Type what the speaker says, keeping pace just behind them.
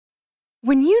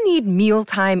When you need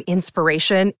mealtime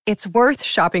inspiration, it's worth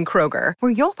shopping Kroger,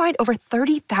 where you'll find over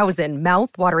 30,000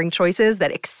 mouth-watering choices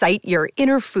that excite your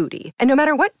inner foodie. And no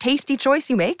matter what tasty choice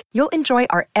you make, you'll enjoy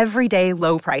our everyday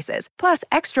low prices, plus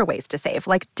extra ways to save,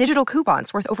 like digital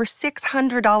coupons worth over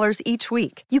 $600 each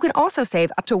week. You can also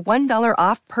save up to $1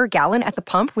 off per gallon at the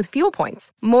pump with fuel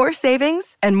points. More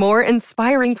savings and more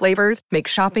inspiring flavors make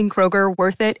shopping Kroger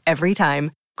worth it every time.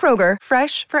 Kroger,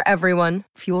 fresh for everyone.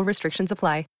 Fuel restrictions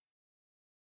apply.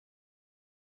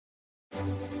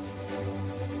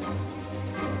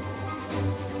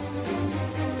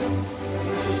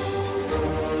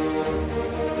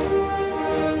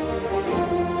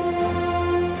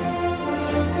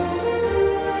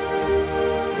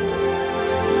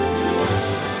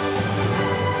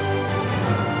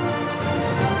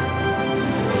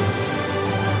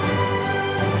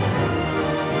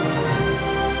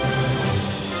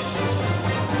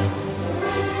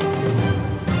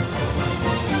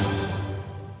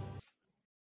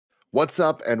 What's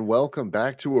up, and welcome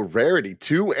back to a rarity.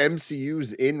 2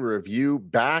 MCUs in review,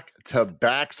 back to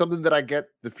back. Something that I get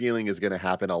the feeling is going to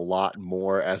happen a lot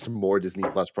more as more Disney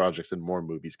Plus projects and more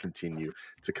movies continue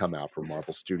to come out from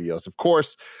Marvel Studios. Of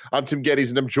course, I'm Tim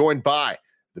Geddes, and I'm joined by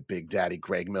the Big Daddy,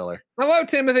 Greg Miller. Hello,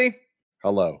 Timothy.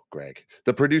 Hello, Greg.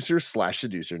 The producer /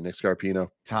 seducer, Nick Scarpino.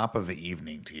 Top of the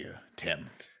evening to you, Tim.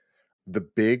 The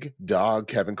big dog,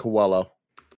 Kevin Coelho.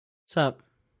 What's up?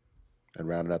 And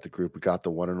rounding out the group, we got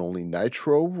the one and only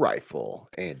Nitro Rifle,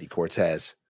 Andy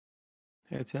Cortez.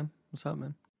 Hey, Tim. What's up,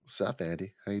 man? What's up,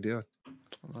 Andy? How you doing?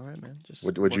 All right, man. Just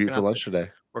What'd you eat for lunch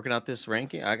today? Working out this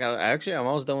ranking. I'm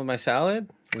almost done with my salad.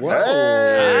 Whoa. Nice.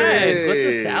 Hey! What's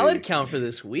the salad count for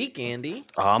this week, Andy?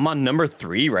 I'm on number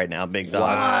 3 right now, big dog.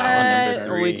 What? I'm on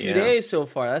number 3, Only 2 days so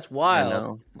far. That's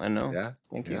wild. I know. Yeah.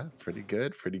 Thank Yeah, you. pretty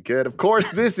good. Of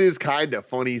course, this is Kinda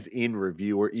Funnies in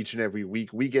Review, where each and every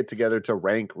week we get together to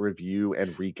rank, review,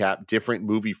 and recap different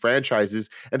movie franchises.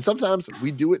 And sometimes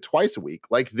we do it twice a week,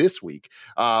 like this week,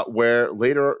 where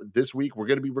later this week we're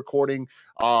going to be recording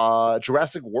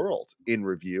Jurassic World in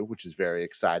review, which is very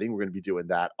exciting. We're going to be doing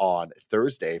that on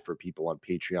Thursday for people on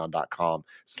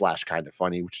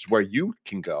patreon.com/kindafunny, which is where you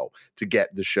can go to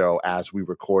get the show as we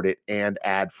record it and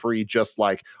ad free, just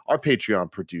like our Patreon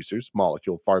producers, Molecule,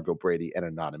 Fargo Brady, and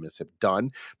Anonymous have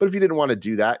done. But if you didn't want to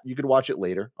do that, you could watch it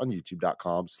later on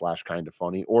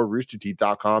youtube.com/kindafunny or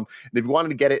roosterteeth.com. And if you wanted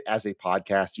to get it as a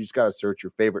podcast, you just got to search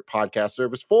your favorite podcast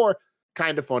service for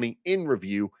Kinda Funny in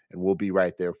Review, and we'll be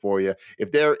right there for you.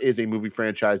 If there is a movie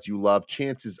franchise you love,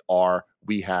 chances are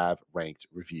we have ranked,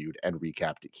 reviewed, and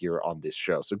recapped it here on this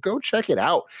show. So go check it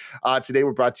out. Today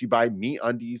we're brought to you by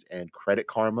MeUndies and Credit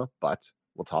Karma, but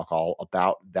we'll talk all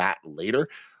about that later.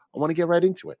 I want to get right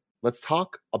into it. Let's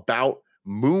talk about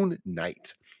Moon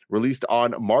Knight. Released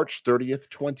on March 30th,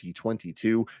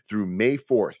 2022 through May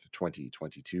 4th,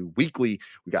 2022. Weekly,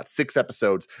 we got 6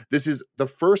 episodes. This is the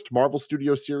first Marvel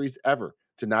Studios series ever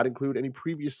to not include any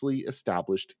previously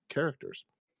established characters.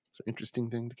 So interesting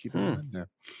thing to keep in mind there.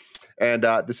 And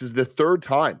this is the 3rd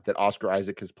time that Oscar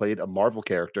Isaac has played a Marvel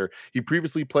character. He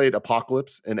previously played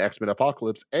Apocalypse in X-Men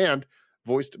Apocalypse and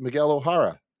voiced Miguel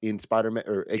O'Hara in Spider-Man,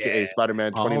 or AKA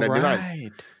Spider-Man 2099.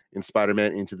 Right. In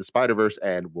Spider-Man Into the Spider-Verse,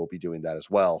 and we'll be doing that as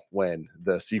well when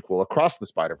the sequel Across the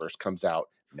Spider-Verse comes out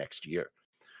next year.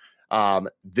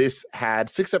 This had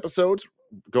 6 episodes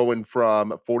going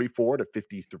from 44 to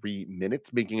 53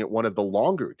 minutes, making it one of the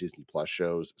longer Disney Plus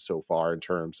shows so far in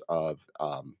terms of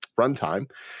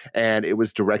runtime. And it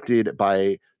was directed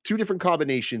by 2 different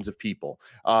combinations of people.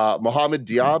 Mohamed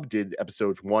Diab did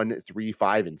episodes 1, 3,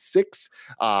 5, and 6,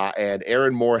 and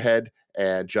Aaron Moorhead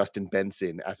and Justin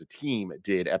Benson as a team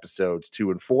did episodes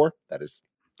 2 and 4. That is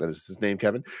his name,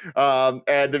 Kevin.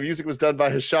 And the music was done by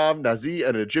Hisham Nazi,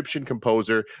 an Egyptian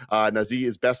composer. Nazi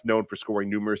is best known for scoring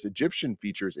numerous Egyptian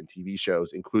features and TV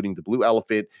shows, including The Blue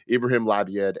Elephant, Ibrahim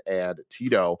Labied, and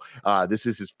Tito. This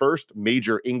is his first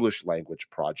major English language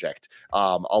project.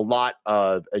 A lot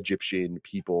of Egyptian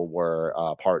people were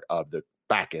part of the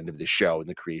back end of the show and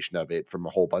the creation of it from a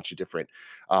whole bunch of different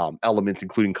elements,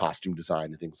 including costume design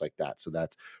and things like that. So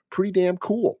that's pretty damn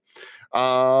cool.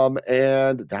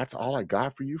 And that's all I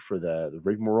got for you for the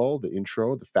rigmarole, the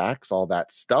intro, the facts, all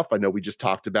that stuff. I know we just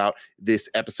talked about this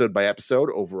episode by episode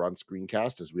over on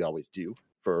Screencast, as we always do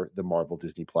for the Marvel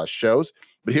Disney Plus shows.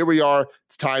 But here we are.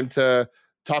 It's time to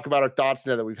talk about our thoughts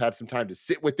now that we've had some time to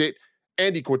sit with it.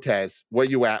 Andy Cortez, where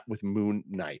you at with Moon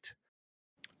Knight?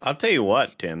 I'll tell you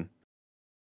what, Tim.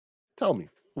 Tell me.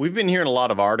 We've been hearing a lot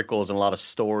of articles and a lot of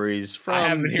stories from. I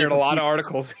have been hearing a lot of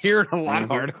articles. Hearing a lot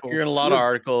of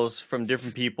articles from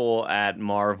different people at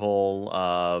Marvel,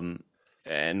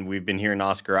 and we've been hearing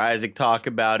Oscar Isaac talk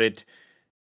about it.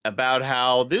 about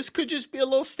how this could just be a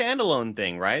little standalone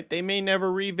thing, right? They may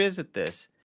never revisit this.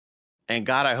 And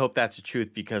God, I hope that's the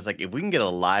truth, because like if we can get a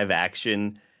live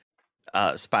action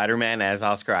Spider-Man as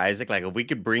Oscar Isaac, like if we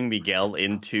could bring Miguel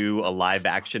into a live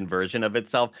action version of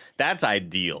itself, that's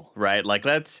ideal, right? Like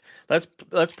let's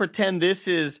pretend this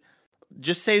is,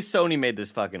 just say Sony made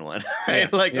this fucking one,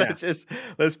 right?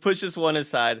 Let's push this one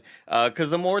aside, because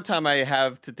the more time I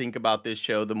have to think about this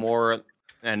show, the more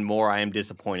and more I am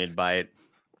disappointed by it.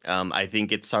 I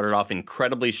think it started off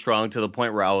incredibly strong to the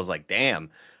point where I was like, damn,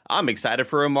 I'm excited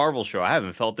for a Marvel show. I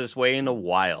haven't felt this way in a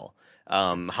while.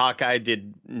 Hawkeye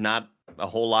did not a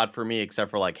whole lot for me,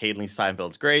 except for like Haley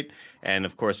Steinfeld's great, and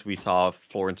of course we saw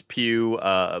Florence Pugh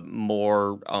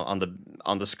more on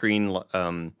the screen,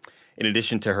 in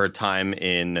addition to her time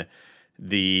in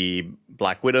the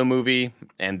Black Widow movie,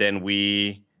 and then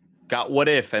we got What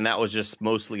If, and that was just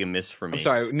mostly a miss for me. I'm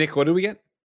sorry, Nick. What did we get?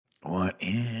 What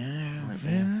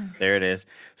if? There it is.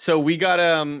 So we got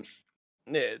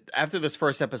after this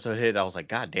first episode hit, I was like,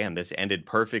 God damn, this ended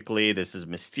perfectly. This is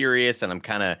mysterious, and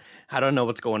I don't know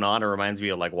what's going on. It reminds me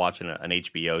of like watching an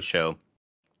HBO show,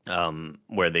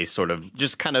 where they sort of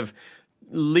just kind of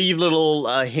leave little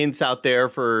hints out there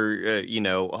for,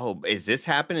 oh, is this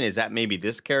happening? Is that maybe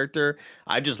this character?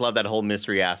 I just love that whole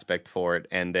mystery aspect for it.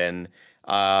 And then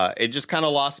it just kind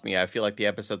of lost me. I feel like the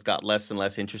episodes got less and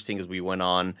less interesting as we went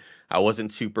on. I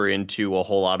wasn't super into a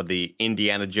whole lot of the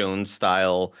Indiana Jones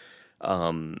style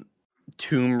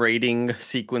tomb raiding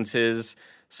sequences.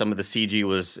 Some of the CG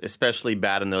was especially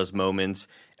bad in those moments.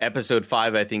 Episode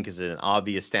 5, I think, is an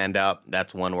obvious standout.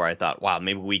 That's one where I thought, wow,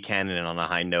 maybe we can end on a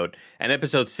high note. And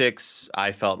episode 6,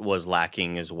 I felt was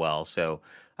lacking as well. So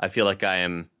I feel like I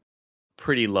am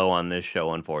pretty low on this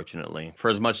show, unfortunately,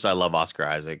 for as much as I love Oscar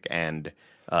Isaac and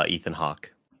Ethan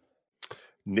Hawke.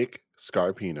 Nick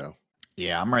Scarpino.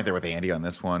 Yeah, I'm right there with Andy on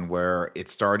this one, where it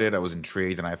started, I was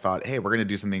intrigued, and I thought, hey, we're going to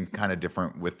do something kind of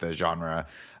different with the genre,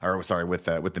 or sorry, with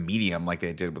the medium, like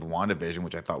they did with WandaVision,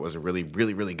 which I thought was a really,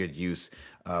 really, really good use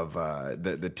of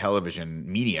the television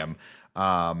medium.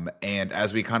 And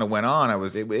as we kind of went on,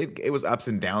 it was ups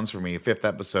and downs for me. 5th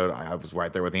episode, I was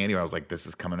right there with Andy, and I was like, this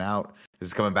is coming out. This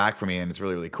is coming back for me, and it's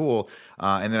really, really cool.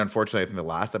 And then unfortunately, I think the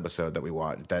last episode that we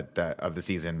watched that of the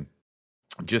season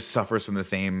just suffers from the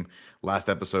same last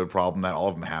episode problem that all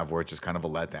of them have, where it's just kind of a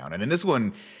letdown. And in this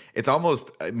one, it's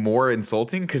almost more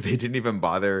insulting because they didn't even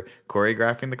bother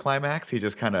choreographing the climax. He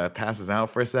just kind of passes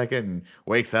out for a second and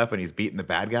wakes up and he's beating the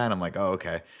bad guy. And I'm like, oh,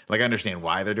 okay. Like, I understand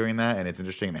why they're doing that, and it's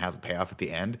interesting and it has a payoff at the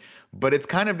end, but it's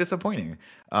kind of disappointing.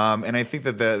 And I think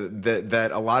that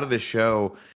that a lot of the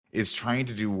show is trying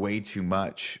to do way too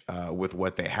much with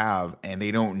what they have, and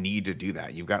they don't need to do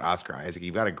that. You've got Oscar Isaac,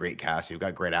 you've got a great cast, you've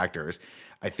got great actors.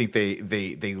 I think they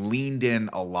leaned in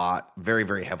a lot, very,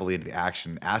 very heavily into the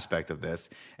action aspect of this,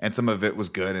 and some of it was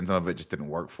good, and some of it just didn't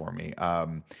work for me.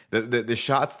 The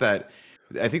shots that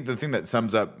I think the thing that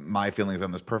sums up my feelings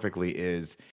on this perfectly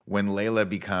is when Layla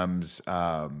becomes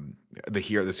the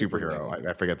superhero.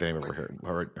 I forget the name of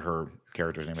her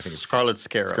character's name. I think it's Scarlet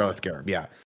Scarab. Scarlet Scarab, yeah.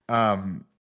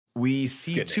 We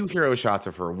see two hero shots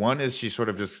of her. One is she sort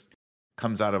of just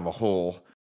comes out of a hole,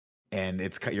 and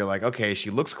you're like, okay, she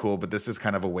looks cool, but this is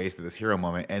kind of a waste of this hero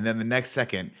moment. And then the next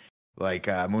second, like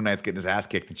Moon Knight's getting his ass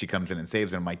kicked, and she comes in and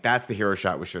saves him. I'm like, that's the hero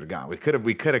shot we should have gotten.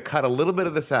 We could have cut a little bit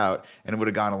of this out, and it would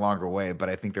have gone a longer way. But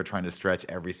I think they're trying to stretch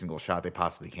every single shot they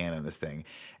possibly can in this thing,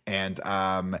 and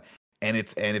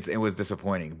it was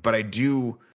disappointing. But I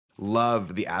do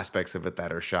love the aspects of it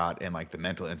that are shot in like the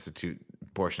mental institute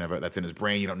portion of it that's in his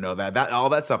brain. You don't know that all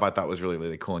that stuff I thought was really,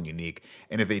 really cool and unique.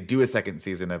 And if they do a second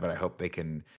season of it, I hope they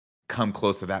can come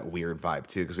close to that weird vibe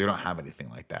too, because we don't have anything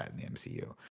like that in the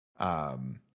MCU.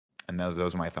 And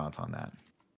those are my thoughts on that.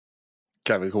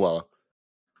 Kevin Coelho.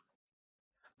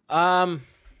 I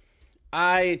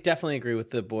definitely agree with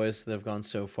the boys that have gone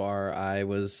so far. I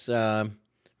was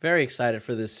very excited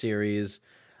for this series.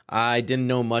 I didn't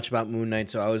know much about Moon Knight,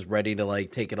 so I was ready to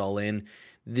like take it all in.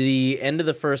 The end of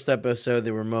the first episode,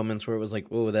 there were moments where it was like,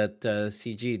 oh, that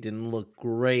CG didn't look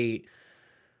great.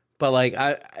 But like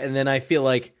and then I feel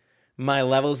like my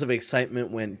levels of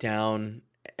excitement went down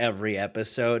every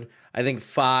episode. I think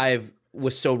 5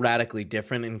 was so radically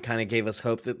different and kind of gave us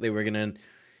hope that they were going to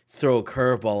throw a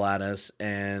curveball at us,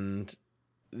 and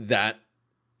that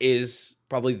is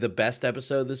probably the best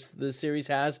episode this series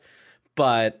has.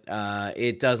 But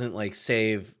it doesn't like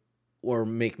save or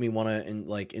make me want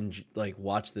to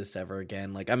watch this ever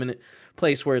again. Like, I'm in a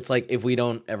place where it's like, if we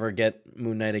don't ever get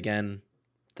Moon Knight again,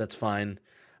 that's fine.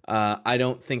 I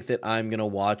don't think that I'm gonna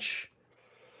watch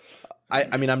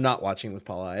I mean, I'm not watching with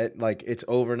Paula. It's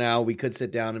over now. We could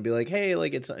sit down and be like, hey,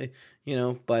 like it's,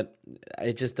 but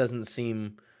it just doesn't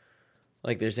seem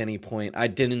like there's any point. I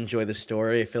did enjoy the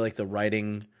story. I feel like the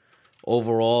writing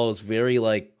overall is very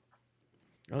like,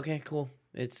 okay, cool.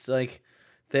 It's like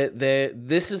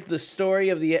this is the story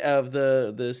of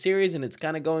the series, and it's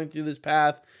kind of going through this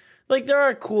path. Like there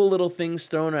are cool little things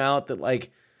thrown out that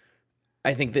like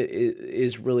I think that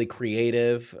is really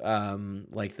creative.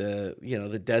 Like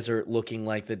the desert looking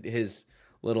like his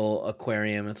little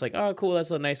aquarium. It's like, oh, cool,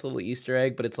 that's a nice little Easter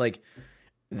egg. But it's like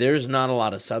there's not a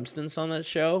lot of substance on that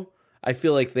show. I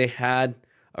feel like they had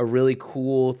a really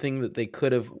cool thing that they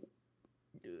could have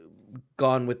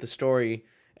gone with the story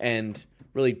and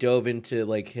really dove into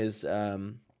like his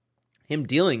him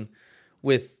dealing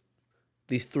with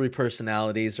these three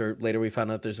personalities, or later we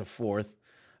found out there's a fourth.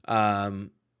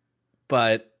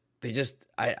 But they just,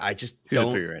 I just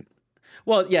don't. Figure it.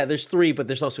 Well, yeah, there's three, but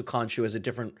there's also Khonshu as a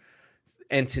different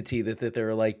entity that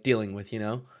they're like dealing with,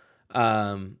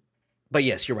 But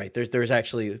yes, you're right. There's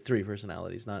actually three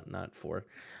personalities, not four.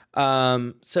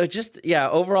 So just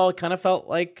overall, it kind of felt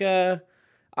like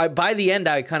by the end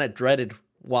I kind of dreaded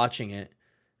watching it,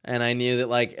 and I knew that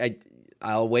like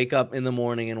I'll wake up in the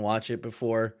morning and watch it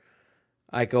before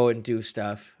I go and do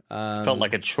stuff. Felt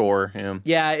like a chore.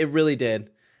 Yeah, it really did.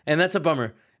 And that's a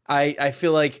bummer. I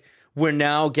feel like we're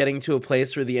now getting to a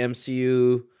place where the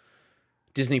MCU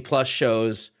Disney Plus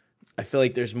shows, I feel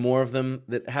like there's more of them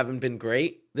that haven't been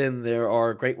great than there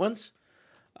are great ones.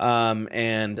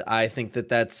 And I think that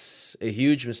that's a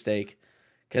huge mistake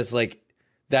because like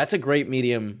that's a great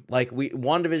medium. Like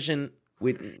WandaVision,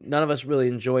 none of us really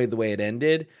enjoyed the way it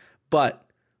ended, but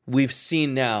we've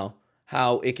seen now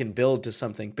how it can build to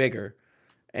something bigger.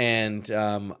 And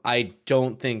I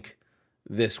don't think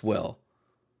this will.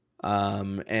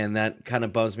 And that kind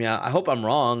of bums me out. I hope I'm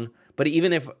wrong, but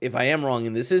even if I am wrong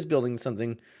and this is building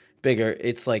something bigger,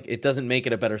 it's like it doesn't make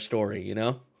it a better story,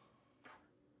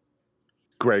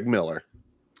 Greg Miller.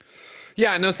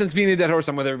 Yeah, no sense being a dead horse.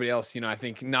 I'm with everybody else. I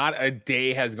think not a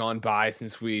day has gone by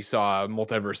since we saw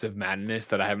Multiverse of Madness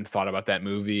that I haven't thought about that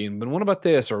movie and been, what about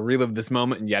this, or relived this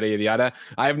moment, and yada, yada, yada.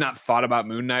 I have not thought about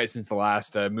Moon Knight since the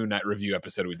last Moon Knight review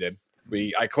episode we did.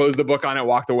 I closed the book on it,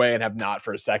 walked away, and have not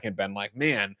for a second been like,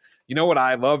 man, you know what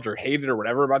I loved or hated or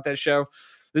whatever about that show?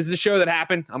 This is the show that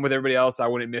happened. I'm with everybody else. I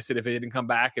wouldn't miss it if it didn't come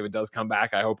back. If it does come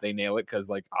back, I hope they nail it because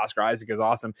like Oscar Isaac is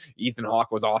awesome. Ethan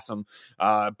Hawke was awesome.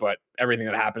 But everything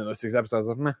that happened in those 6 episodes,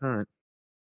 I was like, all right.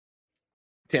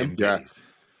 Tim?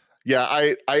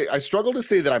 Yeah, I struggle to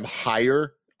say that I'm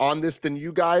higher on this than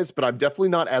you guys, but I'm definitely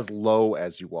not as low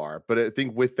as you are. But I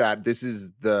think with that, this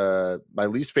is my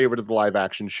least favorite of the live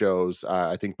action shows,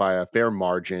 I think by a fair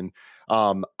margin.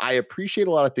 I appreciate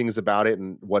a lot of things about it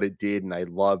and what it did, and I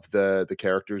love the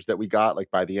characters that we got.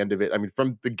 Like by the end of it, I mean,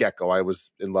 from the get-go, I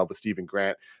was in love with Stephen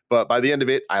Grant, but by the end of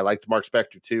it, I liked Mark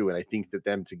Spector too, and I think that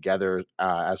them together,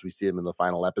 as we see them in the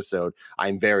final episode,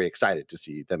 I'm very excited to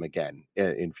see them again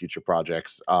in future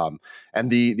projects. And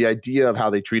the idea of how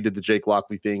they treated the Jake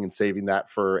Lockley thing and saving that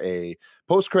for a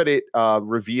post-credit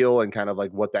reveal and kind of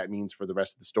like what that means for the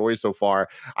rest of the story so far,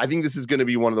 I think this is going to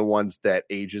be one of the ones that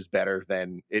ages better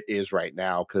than it is right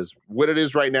now, because what it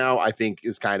is right now I think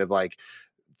is kind of like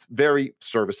very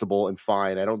serviceable and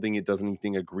fine. I don't think it does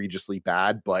anything egregiously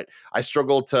bad, but I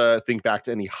struggle to think back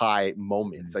to any high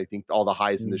moments. I think all the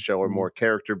highs in the show are more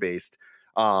character based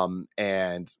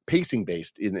and pacing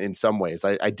based in some ways.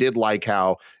 I did like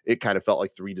how it kind of felt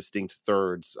like 3 distinct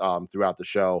thirds throughout the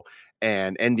show,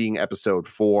 and ending episode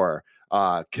 4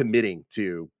 committing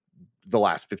to the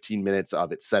last 15 minutes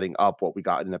of it, setting up what we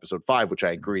got in episode 5, which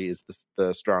I agree is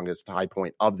the strongest high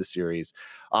point of the series.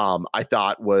 I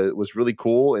thought was really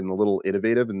cool and a little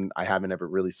innovative, and I haven't ever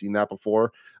really seen that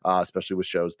before, especially with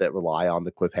shows that rely on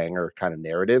the cliffhanger kind of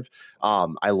narrative.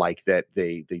 I like that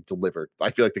they delivered. I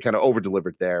feel like they kind of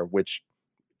over-delivered there, which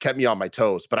kept me on my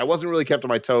toes, but I wasn't really kept on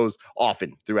my toes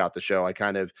often throughout the show. I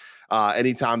kind of,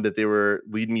 anytime that they were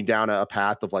leading me down a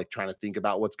path of like trying to think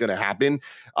about what's going to happen,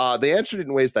 they answered it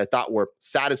in ways that I thought were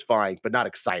satisfying, but not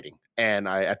exciting. And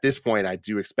at this point, I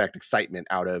do expect excitement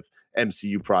out of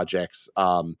MCU projects.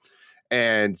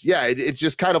 And yeah, it's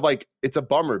just kind of like, it's a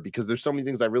bummer because there's so many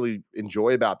things I really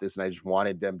enjoy about this. And I just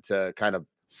wanted them to kind of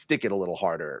stick it a little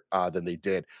harder than they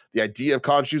did. The idea of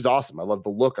Khonshu is awesome. I love the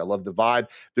look. I love the vibe.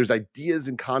 There's ideas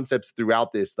and concepts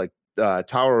throughout this, like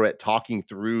Taweret talking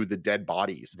through the dead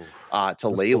bodies to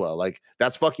Layla. Cool. Like,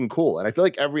 that's fucking cool. And I feel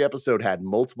like every episode had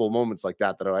multiple moments like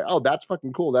that are like, oh, that's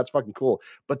fucking cool. That's fucking cool.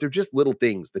 But they're just little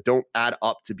things that don't add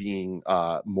up to being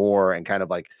more and kind of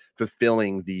like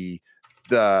fulfilling the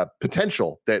the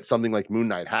potential that something like Moon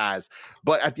Knight has.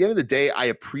 But at the end of the day, I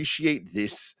appreciate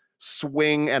this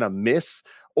swing and a miss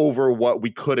over what we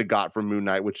could have got from Moon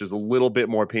Knight, which is a little bit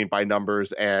more paint by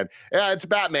numbers. And it's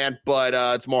Batman, but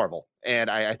it's Marvel. And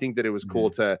I think that it was cool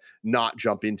to not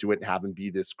jump into it and have him be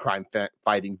this crime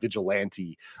fighting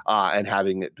vigilante and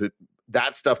having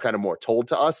that stuff kind of more told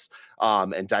to us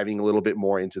and diving a little bit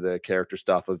more into the character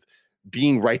stuff of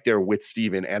being right there with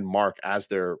Steven and Mark as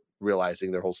they're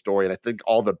realizing their whole story. And I think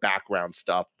all the background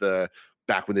stuff, the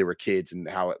back when they were kids and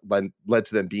how it led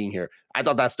to them being here, I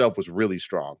thought that stuff was really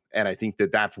strong. And I think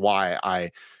that that's why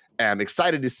I am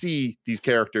excited to see these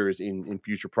characters in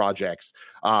future projects.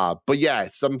 But yeah,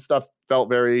 some stuff felt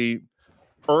very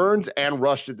earned and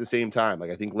rushed at the same time.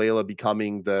 Like I think Layla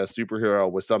becoming the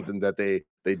superhero was something that they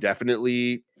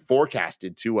definitely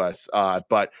forecasted to us.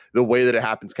 But the way that it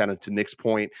happens, kind of to Nick's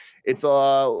point, it's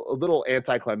a little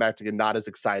anticlimactic and not as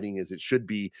exciting as it should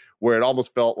be, where it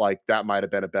almost felt like that might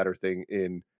have been a better thing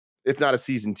in, if not a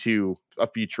season 2, a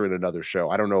feature in another show.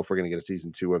 I don't know if we're going to get a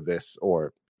season 2 of this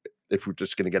or if we're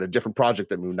just going to get a different project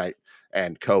that Moon Knight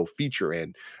and co feature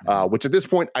in, which at this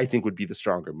point I think would be the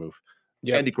stronger move.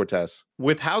 Yep. Andy Cortez.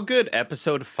 With how good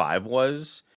episode 5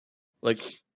 was,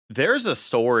 like there's a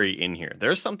story in here.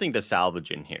 There's something to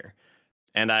salvage in here.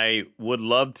 And I would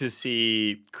love to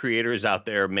see creators out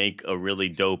there make a really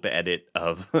dope edit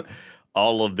of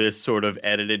all of this sort of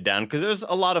edited down, because there's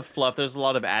a lot of fluff. There's a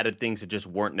lot of added things that just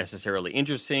weren't necessarily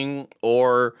interesting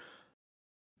or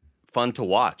fun to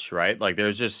watch, right? Like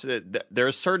there's just, there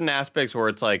are certain aspects where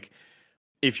it's like,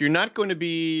 if you're not going to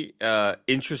be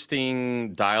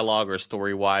interesting dialogue or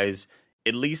story-wise,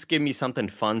 at least give me something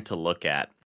fun to look at.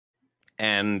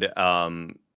 And,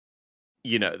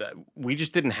 you know, we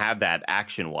just didn't have that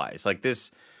action-wise. Like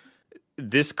this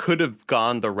could have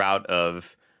gone the route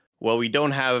of, well, we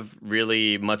don't have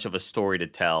really much of a story to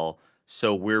tell,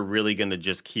 so we're really going to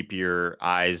just keep your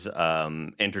eyes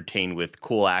entertained with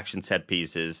cool action set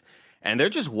pieces. And there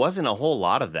just wasn't a whole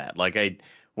lot of that. Like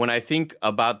when I think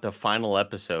about the final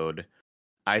episode,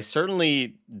 I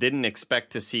certainly didn't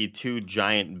expect to see two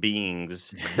giant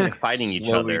beings fighting each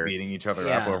other, beating each other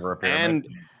up over a pyramid.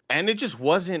 And it just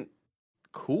wasn't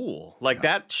cool. Like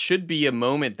that should be a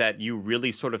moment that you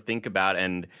really sort of think about.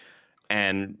 And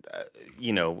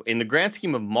you know, in the grand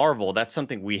scheme of Marvel, that's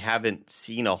something we haven't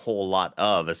seen a whole lot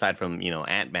of, aside from, you know,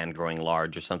 Ant-Man growing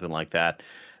large or something like that.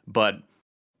 But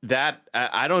that,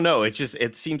 I don't know.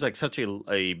 It seems like such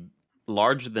a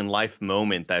larger than life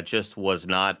moment that just was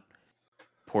not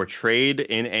portrayed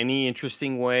in any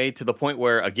interesting way, to the point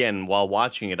where, again, while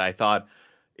watching it, I thought,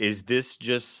 is this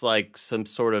just like some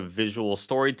sort of visual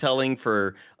storytelling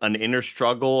for an inner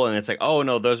struggle? And it's like, oh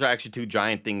no, those are actually two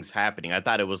giant things happening. I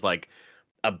thought it was like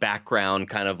a background,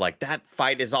 kind of like that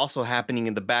fight is also happening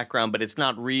in the background, but it's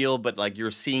not real, but like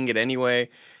you're seeing it anyway.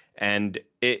 And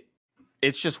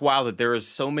it's just wild that there is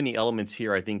so many elements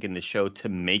here, I think, in the show to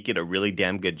make it a really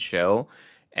damn good show.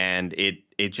 And it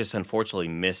just unfortunately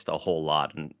missed a whole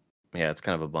lot. And yeah, it's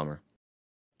kind of a bummer.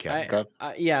 I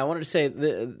wanted to say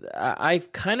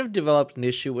I've kind of developed an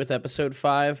issue with episode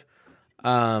 5,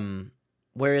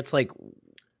 where it's like,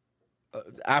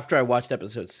 after I watched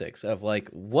episode 6, of like,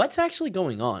 what's actually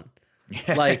going on?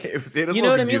 Like, it is you know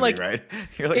what I mean? Like, right?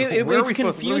 You're like, it's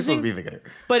confusing.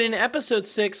 But in episode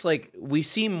 6, like, we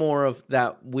see more of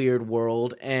that weird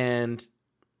world, and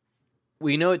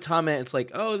we know at Tom, it's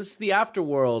like, oh, this is the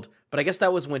afterworld. But I guess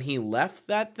that was when he left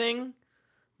that thing.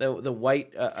 The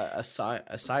white asylum.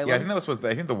 Yeah, I think that was supposed.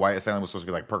 I think the white asylum was supposed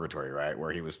to be like purgatory, right?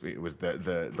 Where it was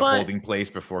the holding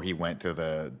place before he went to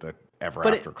the ever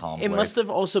after calm. It must have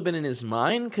also been in his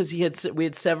mind, because we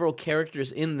had several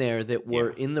characters in there that were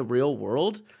in the real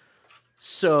world.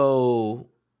 So,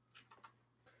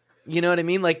 you know what I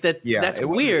mean? Like that. Yeah, that's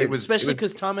weird, especially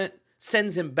because Tom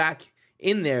sends him back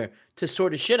in there to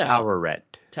sort of shit out.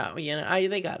 Tower, you know,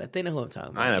 they got it. They know who I'm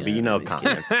talking about. I know, but you know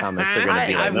comments. Comments are going to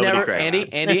be like,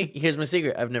 nobody Andy, here's my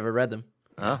secret. I've never read them.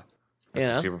 Huh?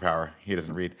 That's a superpower. He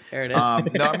doesn't read. There it is.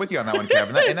 No, I'm with you on that one,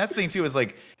 Kevin. And that's the thing too, is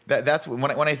like that's when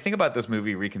I think about this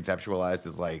movie reconceptualized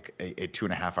as like a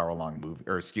 2.5 hour long movie,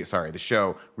 or the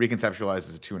show reconceptualized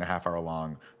as a 2.5 hour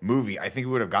long movie. I think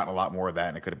we would have gotten a lot more of that,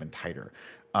 and it could have been tighter.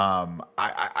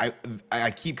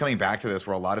 I keep coming back to this,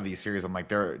 where a lot of these series, I'm like,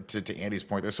 to Andy's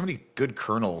point, there's so many good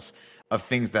kernels of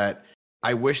things that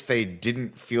I wish they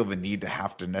didn't feel the need to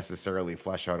have to necessarily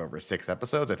flesh out over 6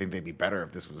 episodes. I think they'd be better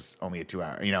if this was only a 2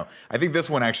 hour. You know, I think this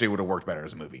one actually would have worked better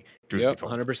as a movie. Yep,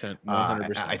 100%.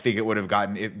 100%. I think it would have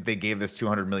gotten. If they gave this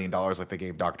 $200 million like they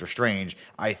gave Doctor Strange,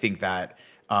 I think that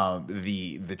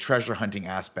the treasure hunting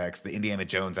aspects, the Indiana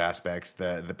Jones aspects,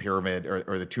 the pyramid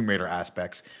or the Tomb Raider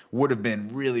aspects would have been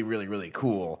really, really, really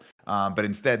cool. But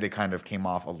instead, they kind of came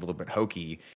off a little bit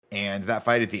hokey. And that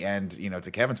fight at the end,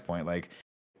 to Kevin's point, like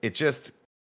it just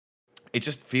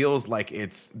feels like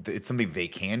it's something they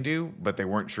can do, but they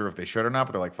weren't sure if they should or not.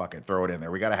 But they're like, fuck it, throw it in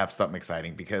there. We got to have something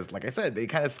exciting because, like I said, they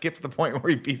kind of skipped the point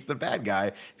where he beats the bad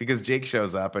guy because Jake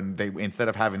shows up, and they, instead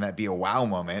of having that be a wow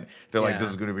moment, they're like, this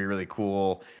is going to be a really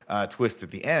cool twist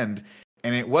at the end.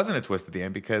 And it wasn't a twist at the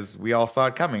end because we all saw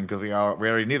it coming because we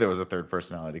already knew there was a third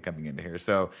personality coming into here.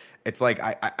 So it's like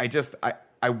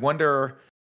I wonder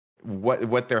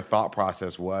what their thought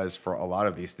process was for a lot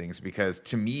of these things, because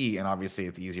to me, and obviously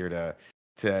it's easier to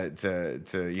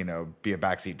be a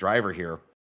backseat driver here,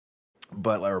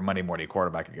 but or Monday morning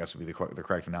quarterback, I guess would be the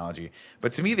correct analogy.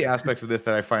 But to me, the aspects of this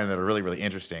that I find that are really, really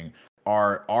interesting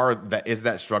are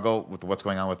that struggle with what's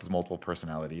going on with his multiple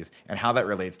personalities and how that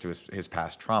relates to his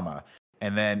past trauma.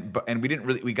 And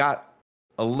we got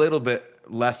a little bit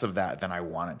less of that than I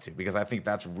wanted to, because I think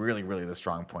that's really, really the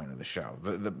strong point of the show.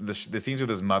 The scenes with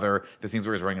his mother, the scenes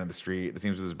where he's running in the street, the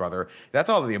scenes with his brother, that's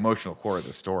all the emotional core of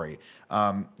the story.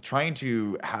 Trying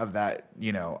to have that,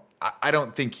 I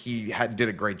don't think he did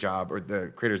a great job, or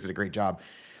the creators did a great job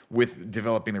with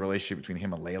developing the relationship between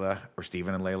him and Layla, or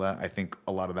Steven and Layla. I think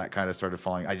a lot of that kind of started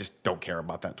falling. I just don't care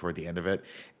about that toward the end of it.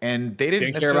 And they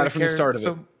didn't care about it from the start of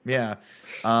it. Yeah.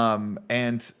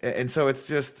 And so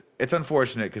it's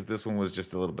unfortunate because this one was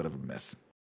just a little bit of a miss.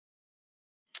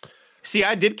 See,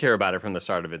 I did care about it from the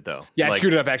start of it, though. Yeah, I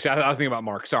screwed it up, actually. I was thinking about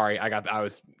Mark. Sorry, I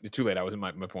was too late. I wasn't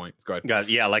my point. Go ahead.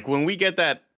 Yeah, like when we get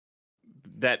that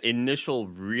initial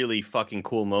really fucking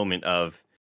cool moment of,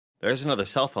 there's another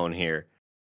cell phone here.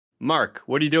 Mark,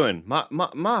 what are you doing? Mark,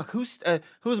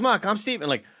 who's Mark? I'm Steven.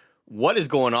 Like, what is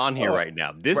going on here right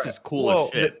now? This is cool as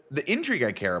shit. The intrigue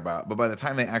I care about, but by the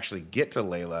time they actually get to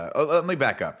Layla, let me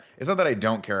back up. It's not that I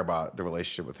don't care about the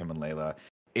relationship with him and Layla.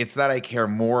 It's that I care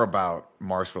more about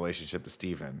Mark's relationship to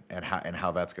Steven and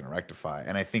how that's going to rectify.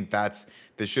 And I think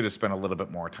they should have spent a little bit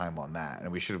more time on that.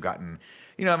 And we should have gotten,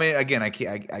 again, I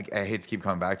hate to keep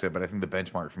coming back to it, but I think the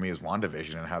benchmark for me is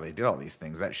WandaVision and how they did all these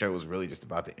things. That show was really just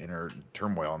about the inner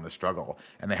turmoil and the struggle.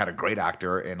 And they had a great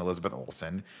actor in Elizabeth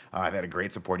Olsen. They had a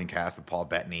great supporting cast with Paul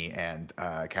Bettany and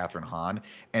Catherine Hahn.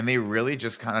 And they really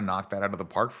just kind of knocked that out of the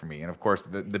park for me. And of course,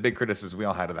 the big criticism we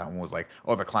all had of that one was like,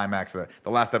 the climax, the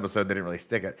last episode, they didn't really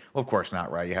stick it. Well, of course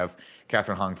not, right? You have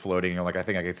Catherine Hahn floating. You're like, I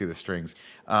think I can see the strings.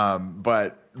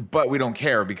 But we don't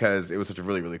care because it was such a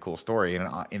really, really cool story.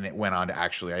 And it went on to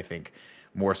actually, I think,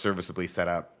 more serviceably set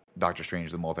up Doctor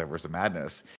Strange, the Multiverse of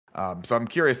Madness. So I'm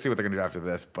curious to see what they're going to do after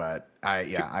this. But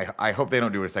I hope they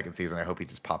don't do a second season. I hope he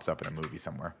just pops up in a movie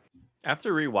somewhere.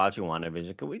 After rewatching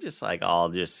WandaVision, could we just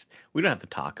we don't have to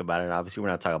talk about it. Obviously, we're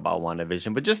not talking about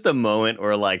WandaVision, but just the moment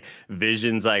where like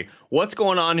Vision's like, what's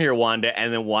going on here, Wanda?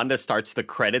 And then Wanda starts the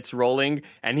credits rolling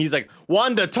and he's like,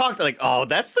 Wanda, talk. Like, oh,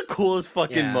 that's the coolest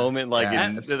fucking moment. Like,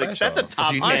 that's a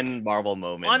top 10 Marvel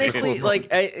moment. Honestly,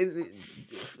 like,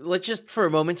 let's just for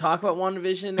a moment talk about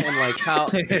WandaVision and like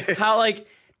how like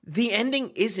the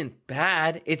ending isn't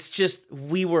bad. It's just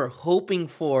we were hoping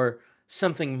for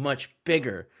something much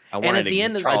bigger. I wanted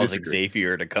Charles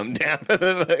Xavier to come down.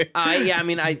 I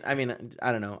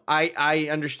don't know. I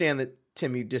understand that,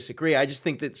 Tim, you disagree. I just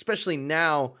think that especially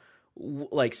now,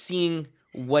 like seeing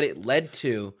what it led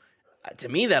to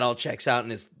me, that all checks out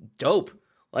and is dope.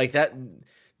 Like that,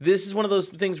 this is one of those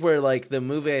things where like the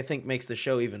movie, I think, makes the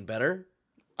show even better.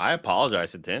 I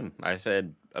apologize to Tim. I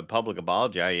said a public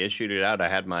apology. I issued it out. I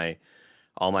had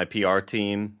all my PR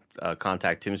team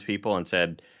contact Tim's people and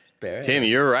said, Tim,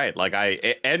 you're right. Like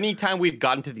anytime we've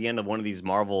gotten to the end of one of these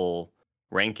Marvel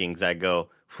rankings, I go,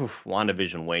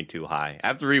 WandaVision way too high.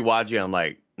 After rewatching, I'm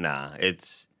like, nah,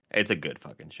 it's a good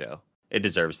fucking show. It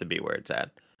deserves to be where it's at.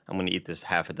 I'm gonna eat this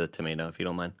half of the tomato if you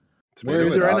don't mind. Where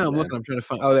is it right now? I'm looking. I'm trying to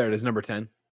find. Oh, there it is. Number 10.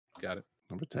 Got it.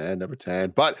 Number 10.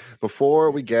 But before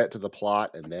we get to the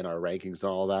plot and then our rankings and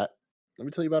all that, let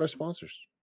me tell you about our sponsors.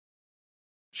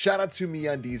 Shout out to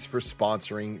MeUndies for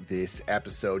sponsoring this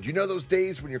episode. You know those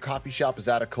days when your coffee shop is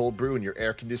out of cold brew and your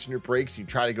air conditioner breaks and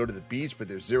you try to go to the beach but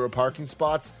there's 0 parking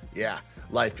spots? Yeah,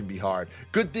 life can be hard.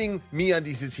 Good thing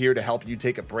MeUndies is here to help you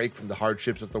take a break from the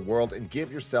hardships of the world and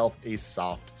give yourself a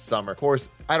soft summer. Of course,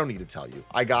 I don't need to tell you.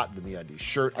 I got the MeUndies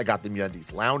shirt. I got the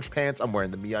MeUndies lounge pants. I'm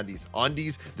wearing the MeUndies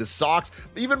undies, the socks.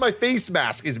 Even my face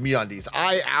mask is MeUndies.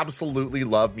 I absolutely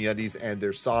love MeUndies and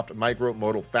their soft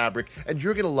micromodal fabric, and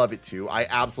you're going to love it too. I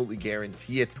absolutely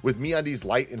guarantee it. With MeUndies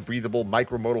light and breathable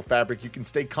micromodal fabric, you can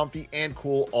stay comfy and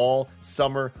cool all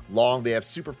summer long. They have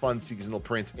super fun seasonal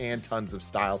prints and tons of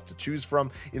styles to choose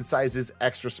from in sizes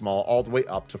extra small all the way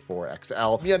up to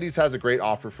 4XL. MeUndies has a great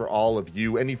offer for all of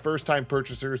you. Any first-time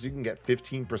purchasers, you can get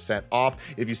 15%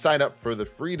 off. If you sign up for the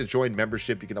free to join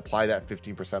membership, you can apply that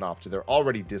 15% off to their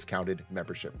already discounted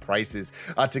membership prices.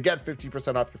 To get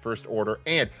 15% off your first order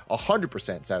and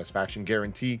 100% satisfaction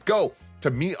guarantee, go to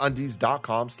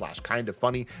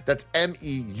MeUndies.com/kindafunny. That's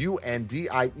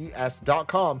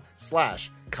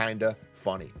MEUNDIES.com/kindafunny.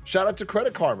 Shout out to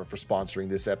Credit Karma for sponsoring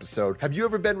this episode. Have you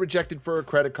ever been rejected for a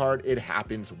credit card? It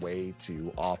happens way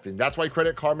too often. That's why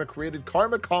Credit Karma created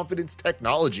Karma Confidence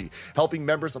technology, helping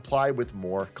members apply with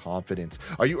more confidence.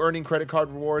 Are you earning credit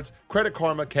card rewards? Credit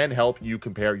Karma can help you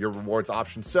compare your rewards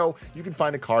options so you can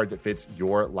find a card that fits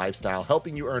your lifestyle,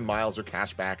 helping you earn miles or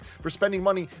cash back for spending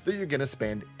money that you're gonna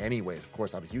spend anyways. Of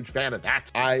course, I'm a huge fan of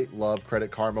that. I love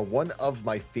Credit Karma. One of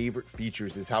my favorite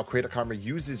features is how Credit Karma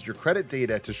uses your credit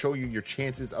data to show you your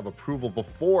chances of approval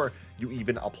before you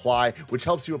even apply, which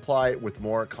helps you apply with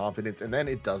more confidence, and then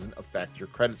it doesn't affect your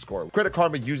credit score. Credit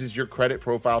Karma uses your credit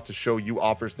profile to show you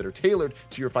offers that are tailored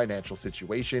to your financial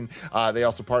situation. They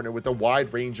also partner with a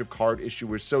wide range of card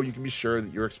issuers, so you can be sure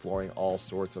that you're exploring all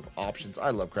sorts of options. I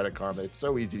love Credit Karma. It's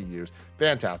so easy to use.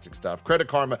 Fantastic stuff. Credit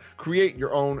Karma, create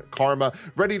your own karma.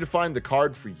 Ready to find the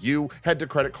card for you? Head to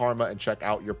Credit Karma and check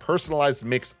out your personalized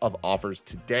mix of offers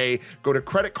today. Go to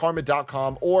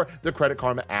creditkarma.com or the Credit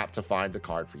Karma app to find the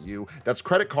card for you. That's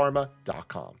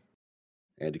creditkarma.com.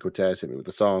 Andy Cortez, hit me with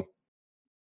the song.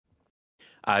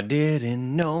 I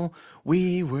didn't know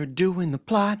we were doing the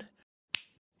plot.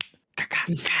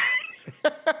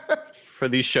 For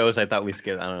these shows, I thought we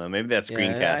skipped. I don't know. Maybe that's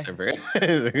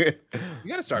screencaster. You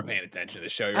got to start paying attention to the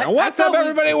show. What's up,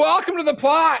 everybody? Welcome to the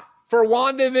plot for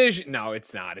WandaVision. No,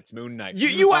 it's not. It's Moon Knight.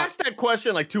 You asked that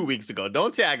question like 2 weeks ago.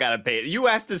 Don't say I got to pay it. You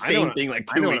asked the same thing like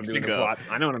 2 weeks ago.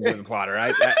 I know what I'm doing the plot, all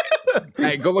right?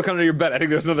 Hey, go look under your bed. I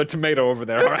think there's another tomato over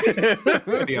there, all right?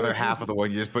 The other half of the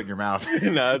one you just put in your mouth.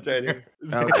 No, it's right here.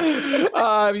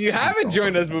 If you haven't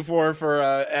joined us before for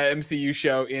an MCU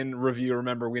show in review,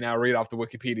 remember, we now read off the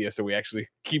Wikipedia, so we actually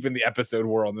keep in the episode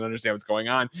world and understand what's going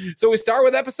on. So we start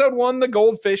with episode 1, The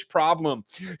Goldfish Problem.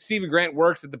 Stephen Grant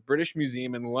works at the British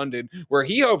Museum in London, where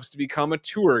he hopes to become a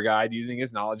tour guide using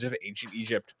his knowledge of ancient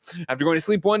Egypt. After going to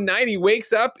sleep one night, he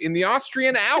wakes up in the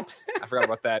Austrian Alps. I forgot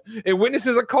about that. And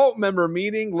witnesses a cult member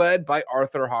meeting led by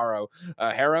Arthur Harrow.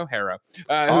 Harrow,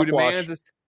 who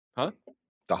demands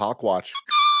the Hawk Watch.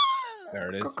 There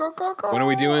it is. When are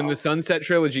we doing the Sunset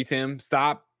Trilogy, Tim?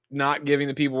 Stop not giving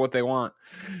the people what they want.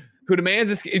 Who demands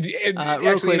this?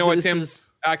 Actually, you know what, Tim?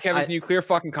 Kevin, can you clear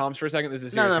fucking comms for a second? This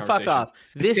is a serious fuck off.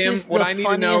 This Tim, is what the I need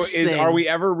to know is: thing. Are we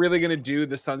ever really going to do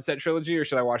the Sunset Trilogy, or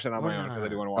should I watch it on my own? Because I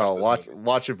do want to watch.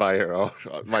 Watch it by your own,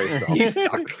 myself. You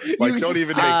suck. Like, don't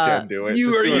even make Jen do it.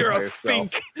 You're a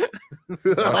fink.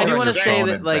 I do want to say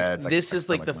that bed, this is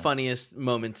like the funniest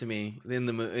moment to me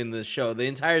in the show. The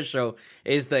entire show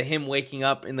is him waking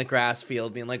up in the grass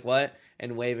field, being like, "What?"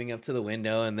 and waving up to the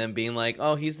window, and then being like,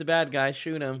 "Oh, he's the bad guy.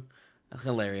 Shoot him." That's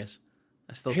hilarious.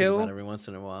 I still think about it every once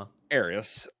in a while.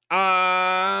 Arius.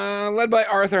 Led by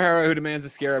Arthur Harrow, who demands a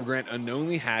scarab Grant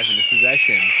unknowingly has in his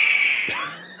possession.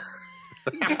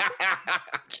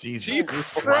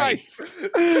 Jesus Christ.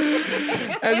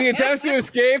 As he attempts to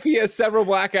escape, he has several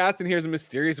blackouts and hears a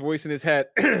mysterious voice in his head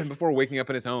before waking up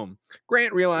in his home.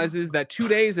 Grant realizes that 2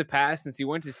 days have passed since he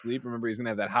went to sleep. Remember, he's going to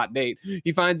have that hot date.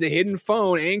 He finds a hidden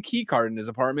phone and key card in his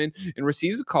apartment and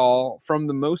receives a call from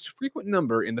the most frequent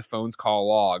number in the phone's call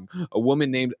log, a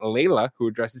woman named Layla, who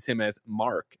addresses him as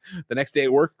Mark. The next day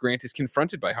at work, Grant is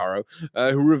confronted by Harrow,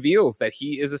 who reveals that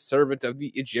he is a servant of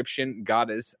the Egyptian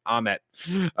goddess Amet.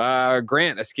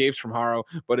 Grant escapes from Harrow,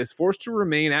 but is forced to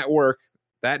remain at work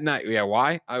that night. Yeah,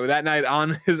 why? That night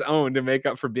on his own to make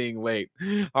up for being late.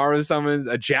 Harrow summons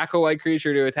a jackal-like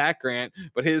creature to attack Grant,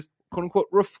 but his quote-unquote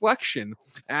reflection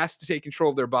asks to take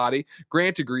control of their body.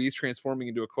 Grant agrees, transforming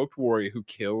into a cloaked warrior who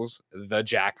kills the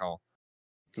jackal.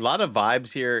 A lot of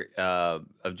vibes here of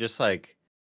just like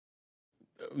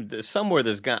somewhere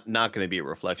there's not going to be a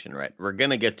reflection, right? We're going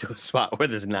to get to a spot where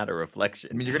there's not a reflection.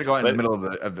 I mean, you're going to go out in the middle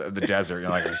of the desert. You're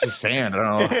like, it's just sand. I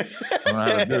don't know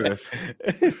how to do this.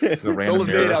 They'll have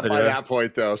made up by that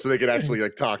point, though, so they can actually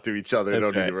like talk to each other. They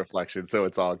don't need a reflection, so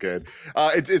it's all good.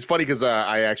 It's funny because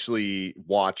I actually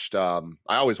watched. I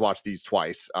always watch these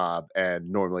twice,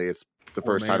 and normally it's the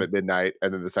first time at midnight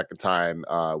and then the second time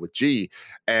with G.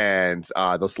 And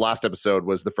this last episode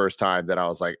was the first time that I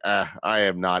was like, I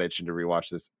am not itching to rewatch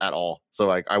this at all. So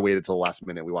like I waited till the last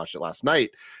minute. We watched it last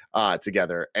night.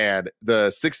 together. And the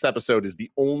 6th episode is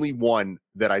the only one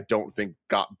that I don't think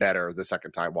got better the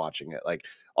second time watching it. Like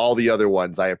all the other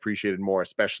ones I appreciated more,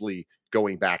 especially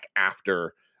going back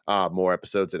after more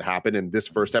episodes had happened. And this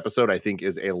first episode, I think,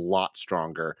 is a lot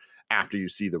stronger after you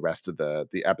see the rest of the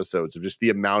episodes, of just the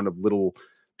amount of little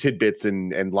tidbits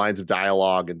and lines of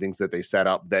dialogue and things that they set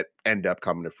up that end up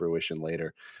coming to fruition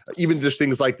later. Even just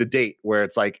things like the date, where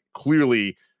it's like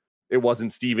clearly it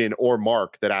wasn't Steven or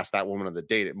Mark that asked that woman on the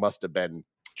date. It must have been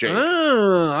Jake.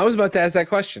 Oh, I was about to ask that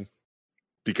question.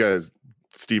 Because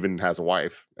Steven has a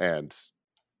wife and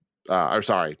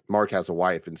Mark has a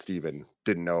wife and Steven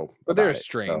didn't know. But they're about it,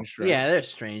 strange. so. Right? Yeah, they're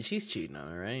strange. He's cheating on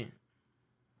her, right?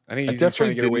 I think I he's just trying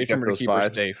to get definitely away didn't from her get to keep those her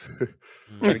vibes. safe.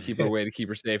 Trying to keep her away to keep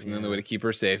her safe, and then the way to keep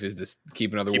her safe is to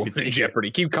keep another Keep woman it in secret.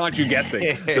 jeopardy. Keep Khonshu guessing.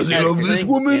 Does he love this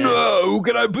woman? Yeah. Who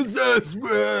can I possess?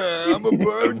 I'm a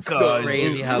bird.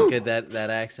 Crazy how good that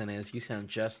accent is. You sound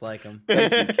just like him.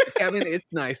 Kevin, it's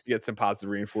nice to get some positive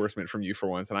reinforcement from you for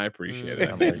once, and I appreciate it.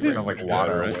 Sounds like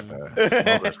water Right? with a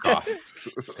smoker's cough.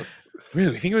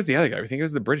 Really? We think it was the other guy. We think it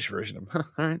was the British version of him.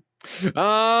 All right.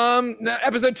 Now,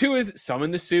 episode 2 is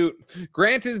Summon the Suit.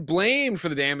 Grant is blamed for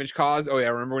the damage caused. Oh, yeah.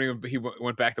 Remember when he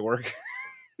went back to work?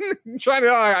 Trying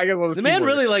to, I guess I'll just The keep man working.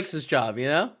 really likes his job, you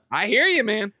know? I hear you,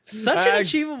 man. Such an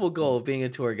achievable goal, being a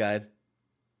tour guide.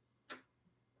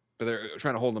 But they're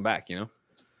trying to hold him back, you know?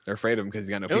 They're afraid of him because he's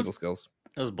got no It was- people skills.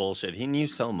 That was bullshit. He knew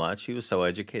so much. He was so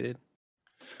educated.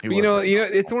 But you know,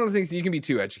 it's one of the things you can be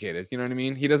too educated. You know what I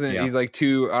mean? He doesn't. Yeah. He's like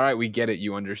too. All right, we get it.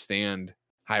 You understand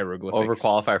hieroglyphics.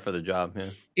 Overqualified for the job.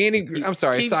 Yeah. Andy, I'm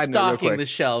sorry. Keep Side note, real stocking quick. the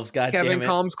shelves, Kevin, goddammit.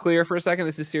 calm's clear for a second.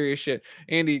 This is serious shit.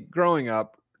 Andy, growing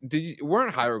up,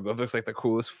 weren't hieroglyphics like the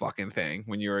coolest fucking thing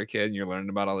when you were a kid and you're learning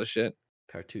about all this shit?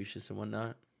 Cartouches and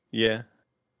whatnot. Yeah.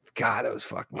 God, that was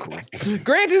fucking cool.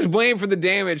 Grant is blamed for the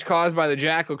damage caused by the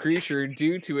jackal creature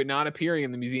due to it not appearing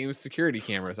in the museum's security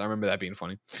cameras. I remember that being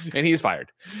funny. And he's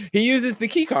fired. He uses the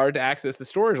key card to access the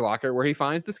storage locker where he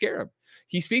finds the scarab.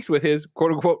 He speaks with his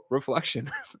quote-unquote reflection,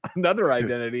 another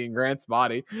identity in Grant's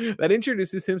body that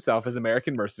introduces himself as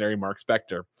American mercenary Mark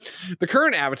Spector, the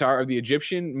current avatar of the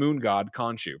Egyptian moon god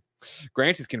Khonshu.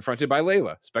 Grant is confronted by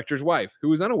Layla, Spector's wife,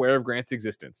 who is unaware of Grant's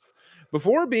existence.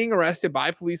 Before being arrested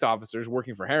by police officers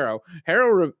working for Harrow, Harrow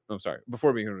reveals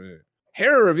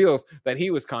that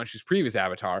he was Khonshu's previous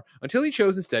avatar until he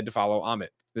chose instead to follow Amit.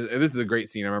 This is a great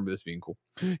scene. I remember this being cool.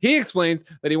 He explains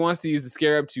that he wants to use the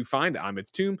scarab to find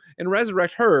Amit's tomb and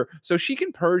resurrect her so she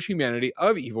can purge humanity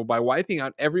of evil by wiping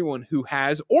out everyone who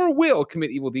has or will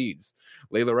commit evil deeds.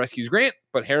 Layla rescues Grant,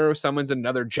 but Harrow summons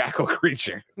another jackal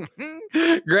creature.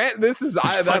 Grant, this is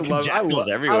I love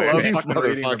everywhere. fucking These reading the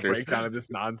motherfuckers. breakdown of this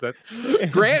nonsense.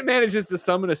 Grant manages to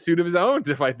summon a suit of his own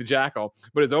to fight the jackal,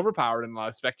 but is overpowered and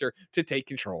allows Spector to take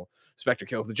control. Spector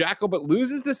kills the jackal, but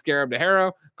loses the scarab to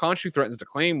Harrow. Khonshu threatens to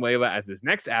claim Layla as his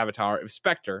next avatar if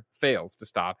Spector fails to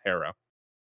stop Harrow.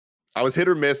 I was hit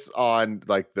or miss on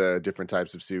like the different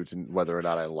types of suits and whether or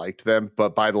not I liked them,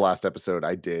 but by the last episode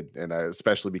I did, and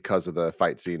especially because of the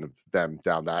fight scene of them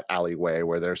down that alleyway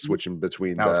where they're switching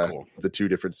between That was cool. the two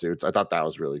different suits. I thought that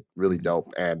was really, really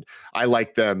dope, and I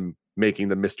like them making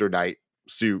the Mr. Knight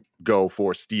suit go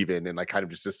for Steven and like kind of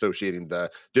just associating the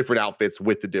different outfits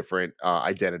with the different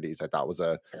identities. I thought was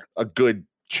a good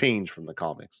change from the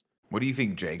comics. What do you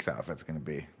think Jake's outfit's going to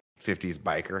be? 50s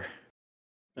biker?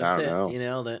 That's don't it. know. You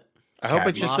nailed it. I hope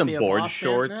it's just some Mafia board boss, man?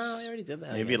 shorts. No, I already did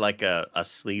that. Maybe again. like a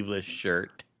sleeveless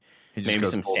shirt. He Maybe goes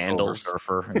some full Silver sandals.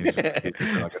 Surfer. And he's just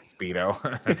in like a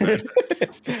Speedo. That's it.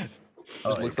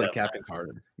 Just looks like Captain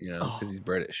Carter, you know, because he's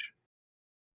British.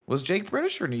 Was Jake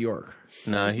British or New York?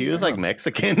 No, he was like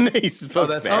Mexican. He spoke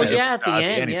that's Spanish. Oh, yeah, at the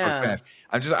end, he spoke yeah. Spanish.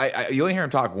 I'm just, you only hear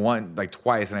him talk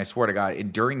twice, and I swear to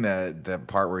God, during the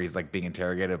part where he's like being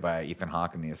interrogated by Ethan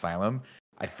Hawke in the asylum,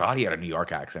 I thought he had a New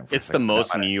York accent. For a It's the second.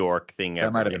 most New York thing ever.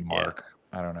 That might have been yeah. Mark.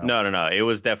 I don't know. No. It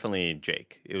was definitely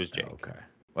Jake. It was Jake. Oh, okay.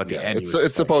 Well, at the Yeah, end, he it's was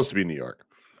it's just like- supposed to be New York.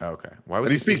 Okay. Why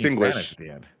was And he speaks speaking English. Spanish at the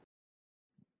end?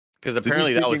 Because Did he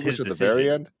apparently speak that was English his at the decision.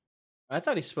 very end. I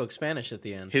thought he spoke Spanish at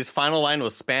the end. His final line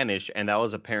was Spanish, and that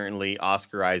was apparently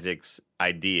Oscar Isaac's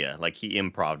idea. Like he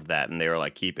improv'd that, and they were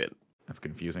like, "Keep it." That's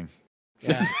confusing.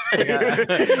 Yeah.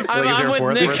 Laser I'm with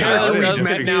forth. Nick. We're I was casually confused We've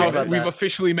met now. about We've that.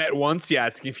 officially met once. Yeah,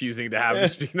 it's confusing to have him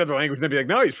speak another language and be like,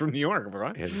 no, he's from New York. I'm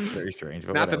like, Yeah, it's very strange.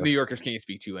 But not that whatever. New Yorkers can't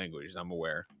speak two languages. I'm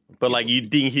aware. But like you'd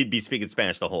think he'd be speaking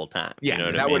Spanish the whole time. Yeah, you know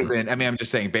what that I would mean? have been. I mean, I'm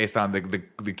just saying, based on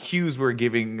the cues we're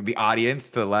giving the audience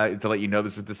to let you know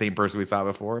this is the same person we saw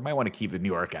before. You might want to keep the New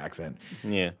York accent,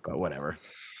 Yeah. but whatever.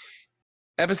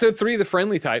 Episode 3, The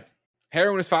Friendly Type.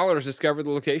 Harrow and his followers discover the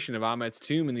location of Ahmed's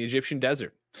tomb in the Egyptian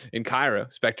desert. In Cairo,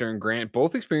 Spectre and Grant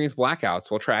both experience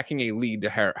blackouts while tracking a lead to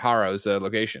Harrow's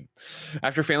location.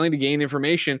 After failing to gain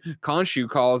information, Khonshu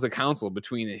calls a council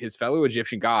between his fellow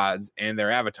Egyptian gods and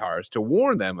their avatars to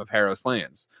warn them of Harrow's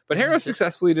plans. But Harrow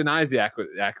successfully denies the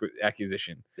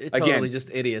accusation. They're totally just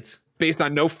idiots. Based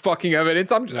on no fucking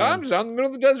evidence. I'm just out in the middle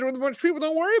of the desert with a bunch of people.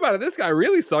 Don't worry about it. This guy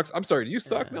really sucks. I'm sorry. Do you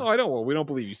suck? No, I don't. Well, we don't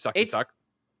believe you suck. You suck.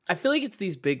 I feel like it's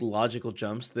these big logical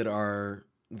jumps that are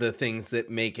the things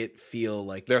that make it feel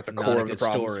like they're at the core of the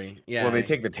story. Yeah. Well, they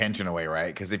take the tension away,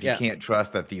 right? Because if you can't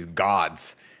trust that these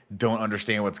gods don't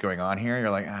understand what's going on here, you're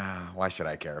like, why should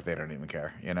I care if they don't even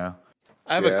care? You know?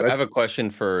 I have a question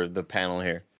for the panel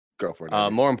here. Go for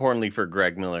it. More importantly, for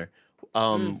Greg Miller,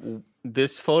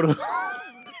 this photo.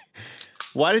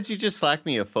 Why did you just slack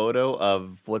me a photo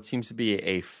of what seems to be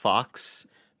a fox,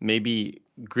 maybe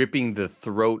gripping the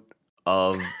throat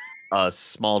of a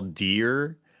small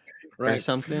deer? Or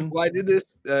something. Well, I did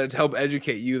this to help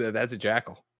educate you that that's a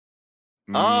jackal.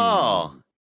 Oh,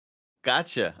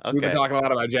 gotcha. Okay. We've been talking a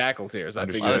lot about jackals here, so I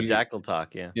figured jackal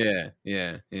talk. Yeah.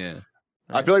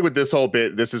 I feel like with this whole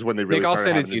bit, this is when they really. Nick, I'll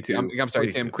send it to you too. I'm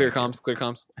sorry, Tim. Clear comms.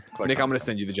 Nick, I'm going to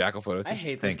send you the jackal photos. I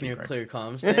hate this new clear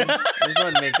comms thing. I just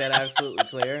want to make that absolutely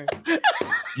clear.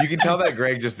 You can tell that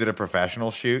Greg just did a professional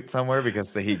shoot somewhere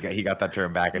because he got that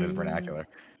term back in his vernacular.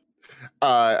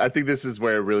 I think this is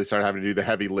where it really started having to do the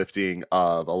heavy lifting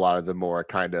of a lot of the more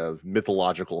kind of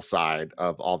mythological side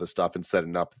of all this stuff and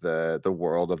setting up the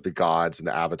world of the gods and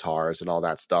the avatars and all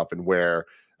that stuff, and where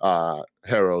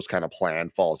Harrow's kind of plan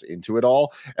falls into it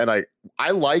all. And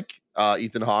I like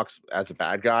Ethan Hawke as a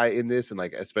bad guy in this, and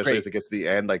like especially as it gets to the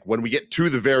end, like when we get to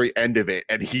the very end of it,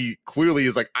 and he clearly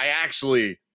is like,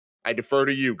 I defer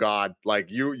to you, God.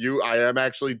 Like I am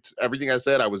actually everything I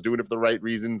said. I was doing it for the right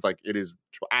reasons. Like it is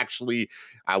actually,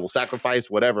 I will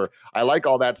sacrifice whatever. I like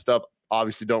all that stuff.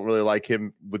 Obviously, don't really like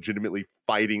him legitimately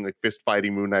fighting, like fist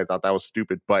fighting Moon Knight. I thought that was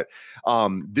stupid. But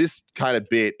this kind of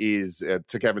bit is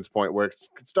to Kevin's point where it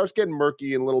starts getting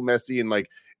murky and a little messy, and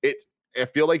like it. I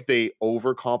feel like they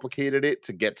overcomplicated it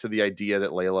to get to the idea that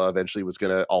Layla eventually was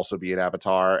going to also be an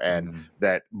avatar, and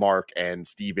that Mark and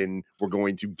Steven were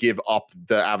going to give up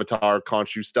the avatar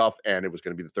Khonshu stuff, and it was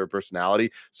going to be the third personality.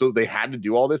 So they had to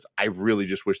do all this. I really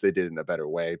just wish they did it in a better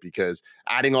way, because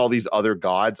adding all these other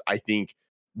gods, I think,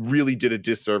 really did a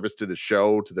disservice to the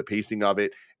show, to the pacing of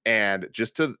it, and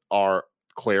just to our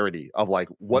clarity of like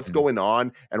what's going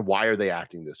on and why are they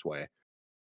acting this way.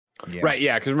 Right.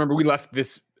 Yeah. Because remember, we left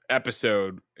this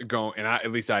episode going, and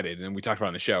at least I did, and we talked about it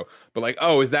on the show, but like,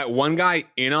 oh, is that one guy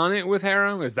in on it with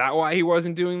Harrow? Is that why he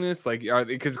wasn't doing this? Like,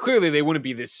 because clearly they wouldn't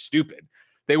be this stupid.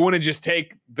 They wouldn't just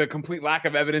take the complete lack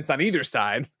of evidence on either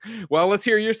side. Well, let's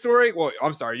hear your story. Well,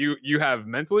 I'm sorry, you have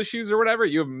mental issues or whatever.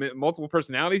 You have multiple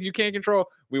personalities you can't control.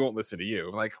 We won't listen to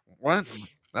you. Like, what?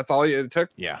 That's all it took?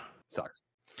 Yeah. Sucks.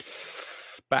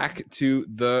 Back to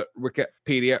the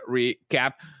Wikipedia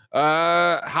recap.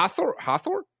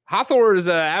 Hathor's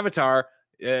avatar,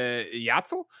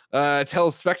 Yatzil,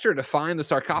 tells Spectre to find the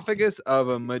sarcophagus of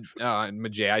a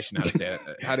Majay. I should not say it.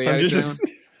 How do you say it?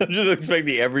 I'm just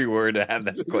expecting every word to have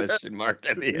that question mark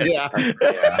at the end. Yeah.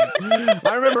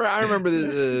 I remember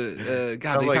the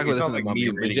God. They talk about this in like me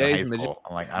reading in high school.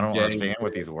 I'm like, I don't understand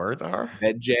what these words are.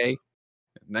 Majay.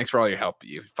 Thanks for all your help,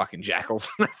 you fucking jackals.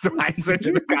 That's why I sent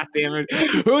you. God damn it.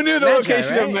 Who knew the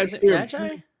location of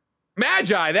Magi?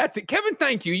 Magi, that's it. Kevin,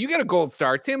 thank you. You get a gold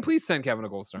star. Tim, please send Kevin a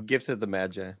gold star. Gifted the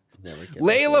Magi.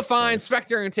 Layla finds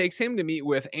Spectre and takes him to meet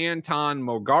with Anton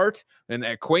Mogart, an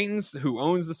acquaintance who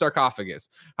owns the sarcophagus.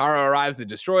 Harrow arrives to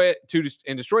destroy it,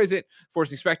 and destroys it,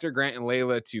 forcing Spectre, Grant, and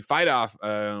Layla to fight off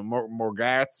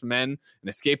Mogart's men and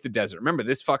escape the desert. Remember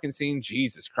this fucking scene?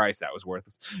 Jesus Christ, that was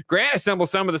worthless. Grant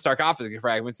assembles some of the sarcophagus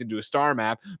fragments into a star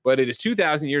map, but it is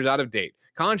 2,000 years out of date.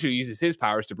 Khonshu uses his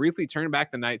powers to briefly turn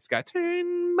back the night sky,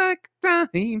 turn back time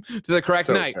to the correct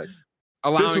night,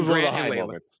 allowing this was Grant one of the high and Layla.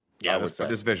 moments. Yeah,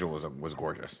 this visual was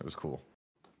gorgeous. It was cool.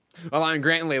 Allowing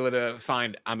Grant and Layla to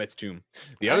find Amit's tomb.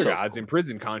 The other gods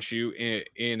imprisoned Khonshu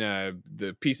in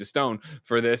the piece of stone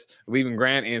for this, leaving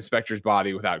Grant and Spectre's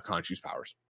body without Khonshu's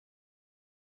powers.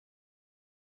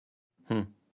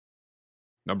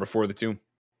 Number 4, the tomb.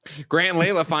 Grant and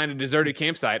Layla find a deserted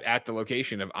campsite at the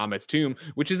location of Amit's tomb,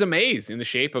 which is a maze in the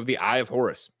shape of the Eye of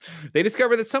Horus. They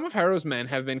discover that some of Harrow's men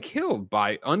have been killed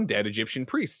by undead Egyptian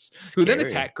priests, who then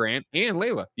attack Grant and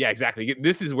Layla. Yeah, exactly.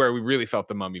 This is where we really felt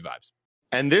the mummy vibes.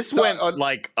 And this went,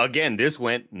 this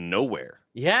went nowhere.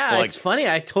 Yeah, it's funny.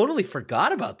 I totally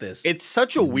forgot about this. It's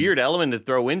such a weird element to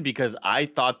throw in, because I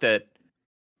thought that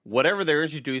whatever they're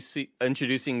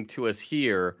introducing to us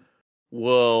here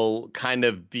will kind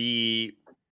of be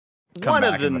come one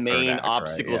back of the in the third main act, right?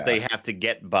 obstacles Yeah. they have to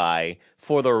get by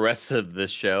for the rest of the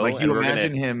show. Like, and you we're gonna-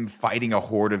 imagine him fighting a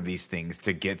horde of these things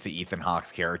to get to Ethan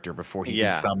Hawke's character before he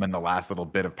Yeah. can summon the last little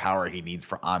bit of power he needs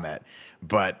for Ahmet.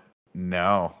 But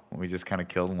no, we just kind of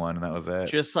killed one, and that was it.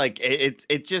 just like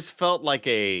it just felt like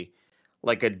a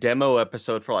demo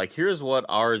episode for like, here's what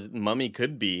our mummy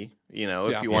could be, you know,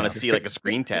 if Yeah. you want Yeah. to see like a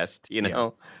screen test, you Yeah.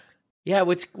 know. Yeah,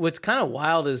 what's kind of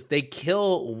wild is they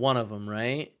kill one of them,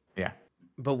 right? Yeah.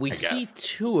 But we I see guess.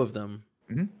 two of them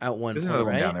Mhm. at one There's point, another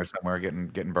one right? down there somewhere getting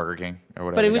Burger King or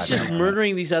whatever. But it the was just goddamn-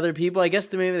 murdering these other people. I guess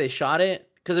that maybe they shot it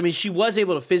because I mean she was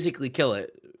able to physically kill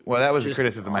it. Well, that was the just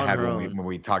criticism I on had her when own.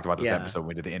 we talked about this Yeah. episode. When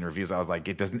we did the interviews, I was like,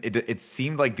 it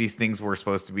seemed like these things were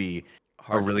supposed to be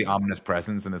Hard a to really beat. ominous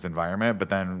presence in this environment, but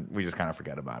then we just kind of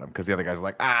forget about them because the other guys are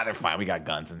like, they're fine, we got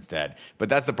guns instead. But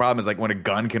that's the problem, is like when a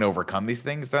gun can overcome these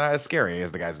things, they're not as scary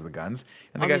as the guys with the guns,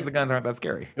 and the guys with the guns aren't that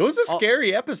scary. It was a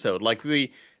scary episode. Like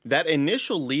that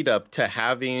initial lead up to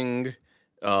having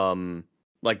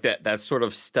like that sort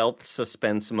of stealth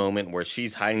suspense moment where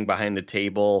she's hiding behind the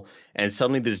table and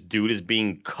suddenly this dude is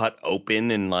being cut open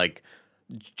and like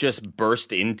just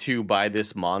burst into by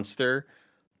this monster.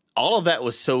 All of that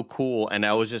was so cool, and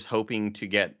I was just hoping to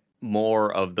get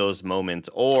more of those moments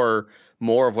or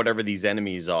more of whatever these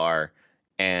enemies are.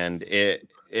 And it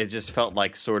just felt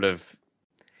like sort of,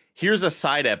 here's a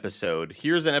side episode.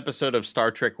 Here's an episode of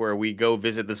Star Trek where we go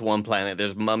visit this one planet.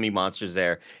 There's mummy monsters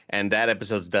there, and that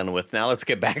episode's done with. Now let's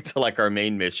get back to like our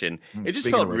main mission. It just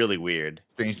Speaking felt of which- really weird.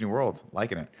 Strange New World,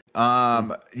 liking it.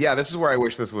 Yeah, this is where I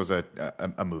wish this was a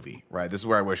movie, right? This is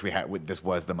where I wish this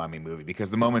was the Mummy movie, because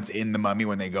the moments in the Mummy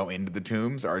when they go into the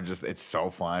tombs are just, it's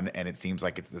so fun, and it seems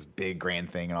like it's this big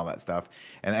grand thing and all that stuff.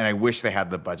 And I wish they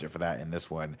had the budget for that in this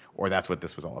one, or that's what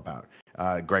this was all about.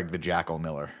 Greg the Jackal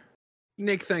Miller.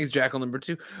 Nick thanks Jackal number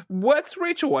 2. What's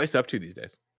Rachel Weisz up to these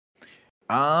days?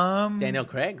 Daniel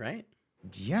Craig, right?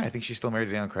 Yeah, I think she's still married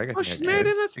to Daniel Craig. I Oh, think she's they married had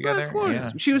in kids that's together. glorious.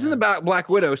 Yeah. She was in the Black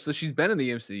Widow, so she's been in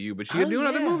the MCU, but she Oh, doing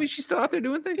other yeah. movies. She's still out there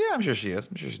doing things. Yeah, I'm sure she is.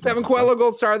 I'm sure she's doing Kevin some stuff. Coelho,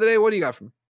 Gold Star of the Day. What do you got from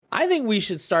me? I think we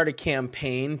should start a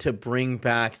campaign to bring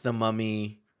back the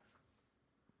Mummy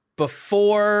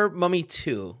before Mummy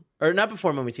 2. Or not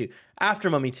before Mummy 2, after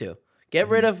Mummy 2. Get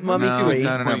rid of Mummy No, 3. no,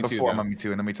 disappointing too, before though. Mummy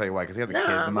 2, and let me tell you why. Because he had the Nah,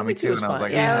 kids in Mummy Mummy 2 2, was and I was fine.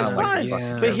 like, Yeah, it I was don't like this fine.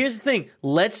 fucking But movie. here's the thing.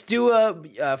 Let's do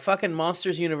a fucking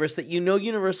Monsters universe that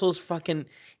Universal's fucking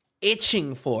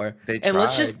itching for. They and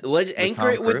let's tried let's anchor Tom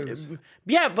it Cruise. with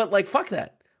Yeah, but like fuck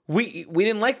that. We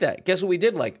didn't like that. Guess what we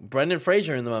did like? Brendan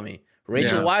Fraser in the Mummy.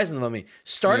 Rachel Yeah. Weisz in the Mummy.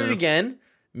 Start it Yeah. again,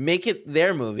 make it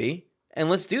their movie, and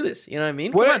let's do this. You know what I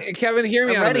mean? Come on. Kevin, hear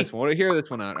me I'm out on ready. this one. Hear this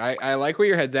one out. I like where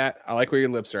your head's at. I like where your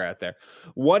lips are at there.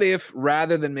 What if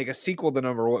rather than make a sequel to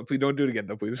number 1, please don't do it again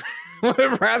though, please. What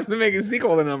if rather than make a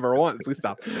sequel to number 1, please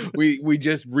stop. We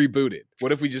just reboot it.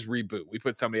 What if we just reboot? We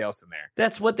put somebody else in there.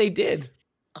 That's what they did.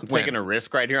 I'm When? taking a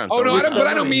risk right here. I'm Oh no, throwing I don't, this but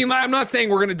out. I don't mean. I'm not saying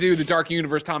we're gonna do the Dark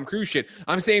Universe Tom Cruise shit.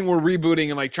 I'm saying we're rebooting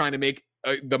and like trying to make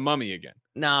the Mummy again.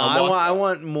 No, I'm I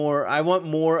want more. I want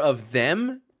more of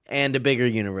them and a bigger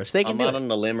universe. They can I'm do out it. on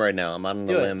the limb right now. I'm out on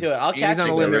the Do limb. it. Do it. I'll Andy's catch on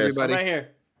you. a limb, Chris. I'm everybody. right here.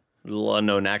 A little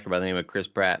unknown actor by the name of Chris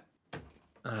Pratt.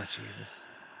 Oh Jesus.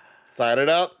 Sign it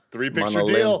up. I'm 3-picture on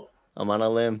a deal. limb. I'm on a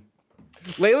limb.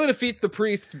 Layla defeats the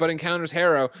priests but encounters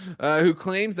Harrow, who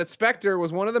claims that Spectre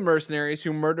was one of the mercenaries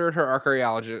who murdered her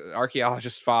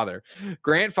archaeologist father.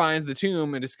 Grant finds the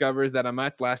tomb and discovers that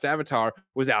Ahmet's last avatar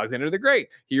was Alexander the Great.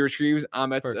 He retrieves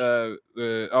Ahmet's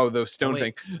the stone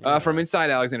wait. thing from inside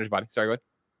Alexander's body. Sorry, go ahead.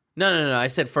 No. I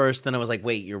said first, then I was like,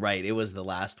 wait, you're right. It was the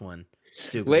last one.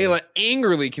 Stupid. Layla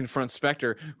angrily confronts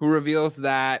Spectre, who reveals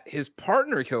that his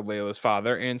partner killed Layla's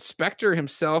father and Spectre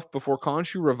himself before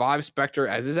Khonshu revives Spectre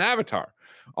as his avatar.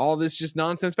 All this just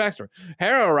nonsense backstory.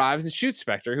 Harrow arrives and shoots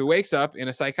Spectre, who wakes up in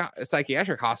a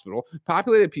psychiatric hospital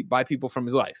populated by people from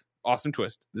his life. Awesome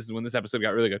twist. This is when this episode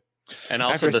got really good. And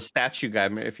also After- the statue guy.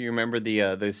 If you remember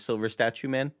the silver statue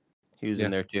man, he was Yeah.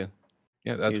 in there too.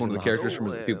 Yeah, that's He one was of the in the characters from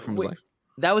his people from his Wait. life.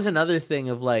 That was another thing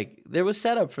of like, there was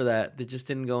setup for that just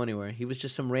didn't go anywhere. He was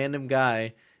just some random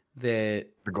guy that,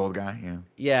 The gold guy, yeah.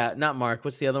 yeah, not Mark.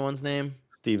 What's the other one's name?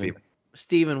 Steven.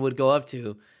 Steven would go up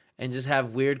to and just have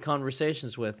weird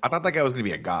conversations with. I thought that guy was going to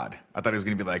be a god. I thought he was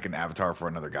going to be like an avatar for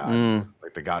another god, Mm.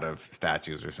 like the god of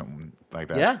statues or something like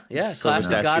that. Yeah. Silver Classic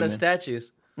statue, god of man.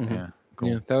 statues. Yeah. Cool.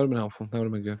 Yeah, that would have been helpful. That would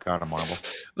have been good. God of marble.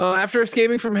 After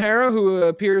escaping from Harrow, who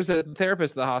appears as the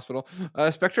therapist at the hospital,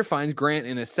 Spectre finds Grant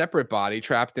in a separate body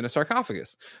trapped in a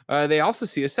sarcophagus. They also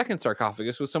see a second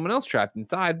sarcophagus with someone else trapped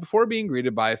inside before being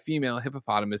greeted by a female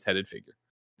hippopotamus-headed figure.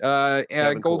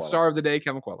 Kevin Gold Coelho. Star of the Day,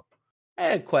 Kevin Coelho. I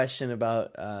had a question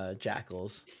about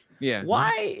jackals. Yeah.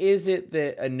 Why is it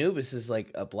that Anubis is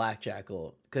like a black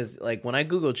jackal? Because like when I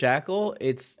Google jackal,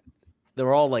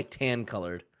 they're all like tan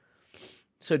colored.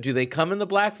 So do they come in the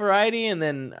black variety, and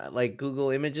then like Google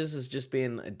Images is just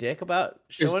being a dick about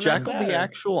showing Is us jackal that, the or-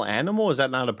 actual animal? Is that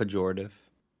not a pejorative?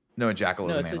 No, a jackal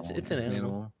No, is an animal. it's an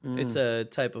animal. It's a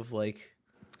type of like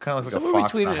Kind of looks like a somewhere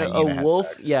fox. between and a a hyena has wolf.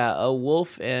 sex. Yeah, a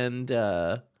wolf and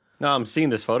No, I'm seeing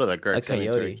this photo that Greg sent me.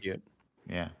 It's very coyote. cute.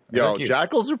 Yeah. Yo, They're cute.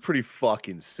 jackals are pretty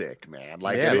fucking sick, man.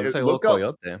 Like, Yeah, and it looks like a look little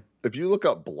up, coyote. if you look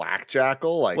up black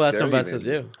jackal, like, well, that's what I'm they're about to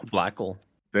even- do. Blackle.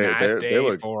 Nice day they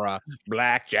look. for a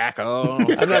black jackal.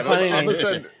 I'm not finding I'm any.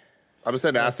 gonna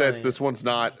send Not assets. funny. This one's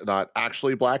not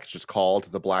actually black. It's just called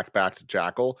the black-backed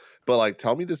jackal. But like,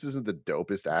 tell me this isn't the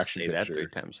dopest action Say that picture.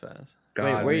 3 times fast. Wait,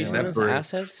 where are you man, sending that us bird is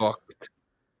assets? fucked.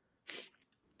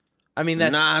 I mean,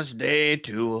 that's Nice day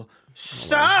to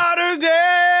start again.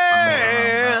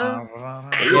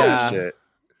 Yeah. Shit.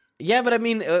 yeah, but I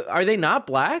mean, are they not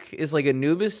black? Is like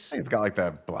Anubis? It's got like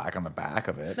the black on the back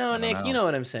of it. I No, don't Nick, you know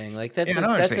what I'm saying. Like that's Yeah, I know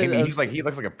what you're that's saying. I mean, he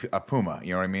looks like a puma.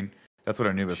 You know what I mean? That's what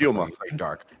Anubis looks Puma. like. He's like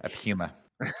dark. A puma.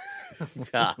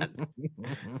 God.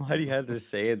 Why do you have to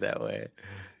say it that way?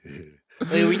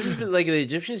 Like, we just been like the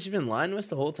Egyptians just been lying to us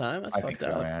the whole time. That's I fucked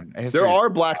think so, up. man. There are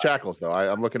black jackals though.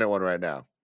 I'm looking at one right now.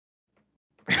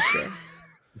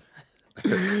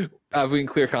 If we can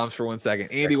clear comms for 1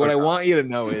 second, Andy, what I want you to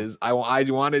know is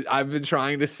I've been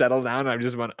trying to settle down. I've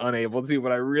just been unable to,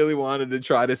 but I really wanted to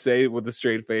try to say with a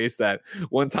straight face that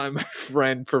one time my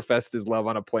friend professed his love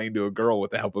on a plane to a girl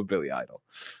with the help of Billy Idol.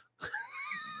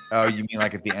 Oh, you mean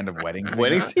like at the end of weddings?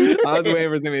 Wedding I was waiting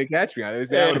for somebody to catch me on it.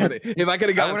 If I could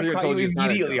have I gotten would through have and caught told you you it's not a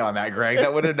immediately joke. on that, Greg.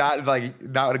 That would have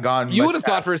not have gone. You much would have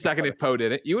thought past- for a second if Poe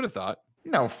did it. You would have thought.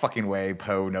 No fucking way.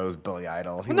 Poe knows Billy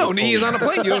Idol. He No, would've he's told on a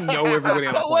you. plane. You don't know everybody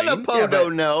on a What a plane. po Yeah, but-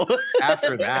 don't know.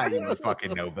 After that, you would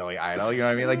fucking know Billy Idol. You know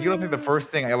what I mean? Like, you don't think the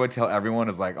first thing I would tell everyone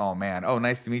is like, "Oh man, oh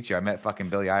nice to meet you. I met fucking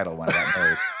Billy Idol when I got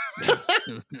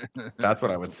married." That's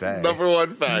what I would say. Number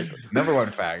one fact. Number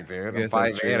one fact, dude. I'm Yes,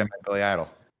 that's 5'8", true. I met Billy Idol.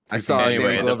 I saw Anyway,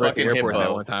 Danny the Glover at the fucking airport that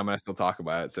hippo. one time, and I still talk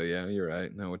about it. So yeah, you're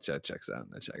right. No, that checks out.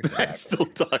 That checks I out. still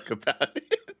talk about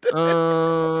it.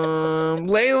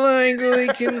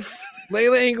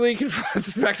 Layla Angley confronts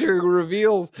Spectre, who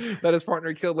reveals that his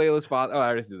partner killed Layla's father. Oh, I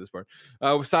already did this part.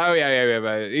 Sorry,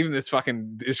 yeah. Even this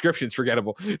fucking description's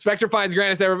forgettable. Spectre finds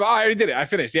Grannis ever. Oh, I already did it. I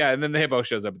finished. Yeah, and then the hippo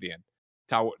shows up at the end.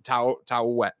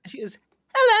 Towel wet. She goes,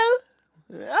 hello.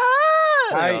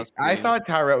 I thought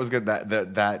Tyrett was good.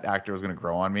 That actor was going to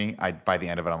grow on me. By the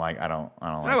end of it, I'm like, I don't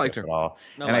like liked this her. at all.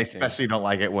 No, And I liked her. especially don't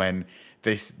like it when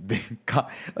they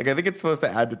like. I think it's supposed to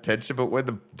add to tension, but when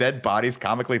the dead bodies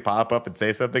comically pop up and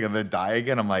say something and then die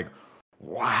again, I'm like,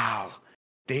 wow,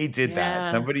 they did Yeah.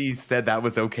 that. Somebody said that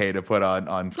was okay to put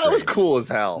on screen. That was cool as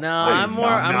hell. No, I I'm did more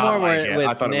not like it. I with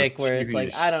thought it was Nick, where it's cheesy like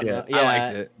as I don't shit. know. Yeah, I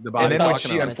liked it. The And body then thought when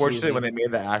talking she, about it unfortunately, cheesy. when they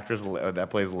made the actress that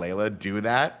plays Layla do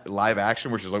that live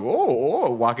action, where she's like, oh,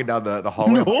 walking down the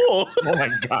hallway. I'm like, No. oh my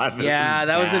god! this Yeah, is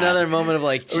that was bad. another moment of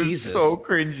like It was Jesus. so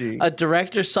cringy. A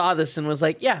director saw this and was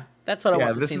like, "Yeah, that's what I Yeah,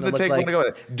 want the this scene is to the look take like." one to go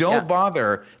with it. Don't Yeah.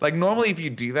 bother. Like normally, if you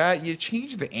do that, you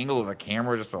change the angle of the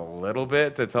camera just a little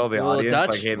bit to tell the Little audience, Dutch,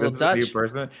 like, "Hey, little this is a new Dutch.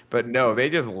 person." But no, they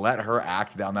just let her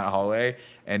act down that hallway.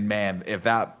 And man,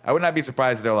 I would not be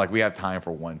surprised if they're like, "We have time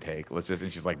for one take. Let's just."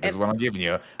 And she's like, "This is what I'm giving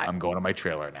you. I'm going to my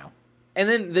trailer now." And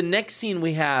then the next scene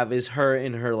we have is her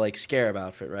in her like scarab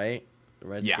outfit, right? The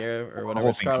red scarab or The whatever,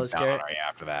 whole thing scarlet comes down on scarab. her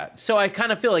after that. So I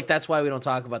kind of feel like that's why we don't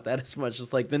talk about that as much.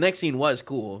 It's like the next scene was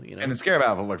cool, you know. And the scarab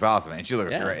outfit looks awesome, and she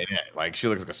looks Yeah. great in it. Like she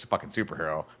looks like a fucking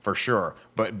superhero for sure.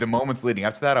 But the moments leading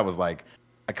up to that, I was like,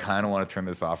 I kind of want to turn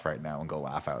this off right now and go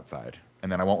laugh outside.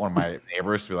 And then I want one of my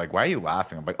neighbors to be like, "Why are you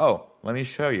laughing?" I'm like, "Oh, let me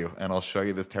show you," and I'll show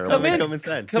you this terrible. Come in. Come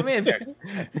inside. Come in.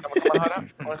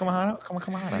 Come on,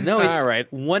 out. No, it's All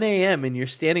right. 1 a.m. and you're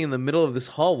standing in the middle of this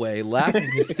hallway laughing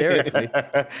hysterically.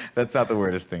 That's not the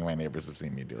weirdest thing my neighbors have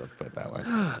seen me do. Let's put it that way.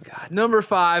 Oh, God. Number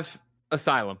 5,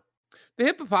 Asylum. The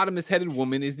hippopotamus-headed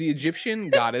woman is the Egyptian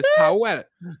goddess Tawet,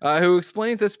 who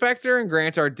explains that Spectre and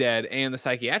Grant are dead, and the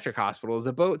psychiatric hospital is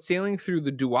a boat sailing through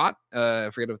the Duat, I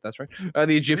forget if that's right,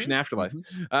 the Egyptian afterlife.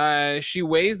 She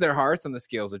weighs their hearts on the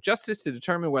scales of justice to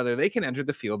determine whether they can enter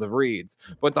the field of reeds.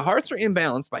 But the hearts are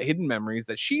imbalanced by hidden memories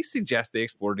that she suggests they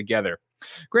explore together.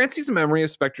 Grant sees a memory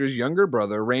of Spectre's younger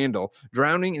brother, Randall,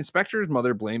 drowning, and Spectre's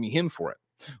mother blaming him for it.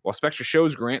 While Spectre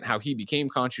shows Grant how he became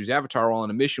Khonshu's avatar while on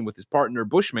a mission with his partner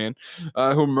Bushman,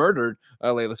 who murdered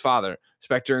Layla's father.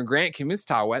 Spectre and Grant convince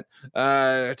Tawet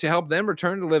to help them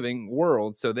return to living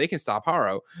world so they can stop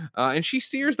Harrow, and she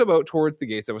steers the boat towards the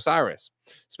gates of Osiris.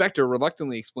 Spectre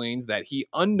reluctantly explains that he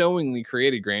unknowingly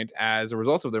created Grant as a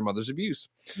result of their mother's abuse.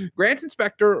 Grant and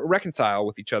Spectre reconcile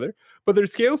with each other, but their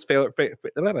scales fail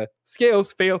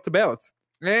to balance,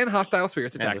 and hostile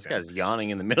spirits attack This them. guy's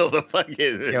yawning in the middle of the fucking.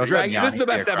 This is the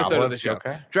best episode of the show.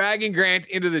 Okay. Dragging Grant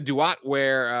into the Duat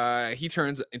where he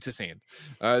turns into sand.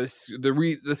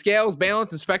 The scales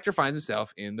balance and Spectre finds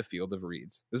himself in the field of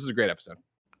reeds. This is a great episode.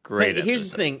 Great. But here's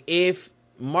the episode. thing: if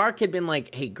Mark had been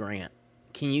like, "Hey, Grant,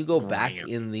 can you go back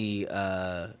in the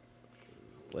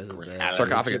what is it, the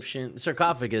Sarcophagus. Egyptian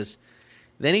sarcophagus?"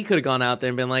 Then he could have gone out there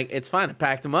and been like, "It's fine. I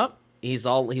packed him up. He's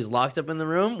locked up in the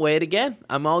room. Wait again.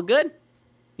 I'm all good."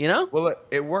 You know? Well,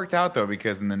 it worked out though,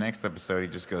 because in the next episode he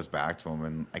just goes back to him,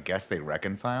 and I guess they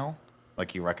reconcile. Like,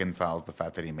 he reconciles the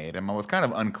fact that he made him. I was kind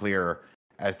of unclear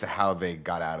as to how they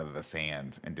got out of the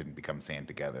sand and didn't become sand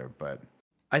together, but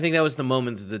I think that was the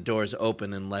moment that the doors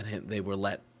opened and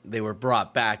they were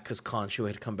brought back because Khonshu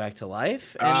had come back to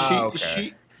life. And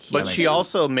She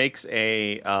also makes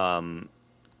a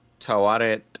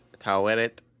Tawaret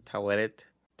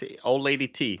old lady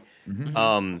tea.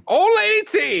 Old Lady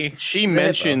T. She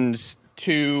mentions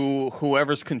to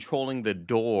whoever's controlling the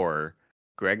door.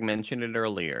 Greg mentioned it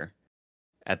earlier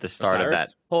at the start of that.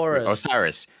 Horus.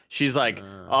 Osiris. She's like,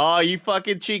 "Oh, you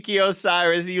fucking cheeky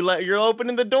Osiris! You're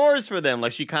opening the doors for them."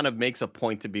 Like, she kind of makes a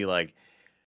point to be like,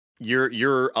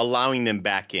 "You're allowing them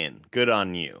back in. Good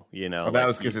on you." You know. that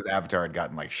was because his avatar had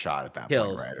gotten like shot at that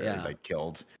Killed, point, right? Or yeah. like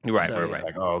killed. Right, So, right.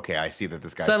 Like, oh, okay, I see that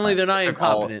this guy. Suddenly they're not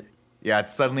incompetent. Yeah,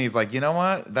 suddenly he's like, you know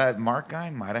what? That Mark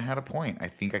guy might have had a point. I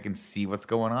think I can see what's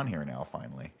going on here now,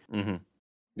 finally. Mm-hmm.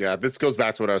 Yeah, this goes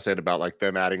back to what I was saying about like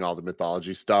them adding all the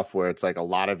mythology stuff, where it's like a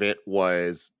lot of it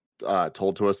was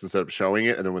told to us instead of showing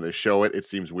it, and then when they show it, it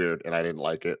seems weird, and I didn't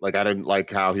like it. Like, I didn't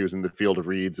like how he was in the field of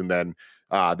reeds, and then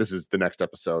this is the next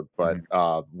episode, but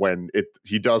when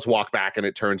he does walk back and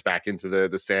it turns back into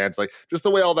the sands, like, just the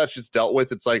way all that's just dealt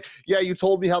with, it's like, yeah, you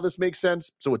told me how this makes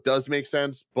sense, so it does make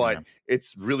sense, but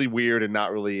it's really weird and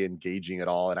not really engaging at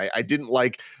all. And I didn't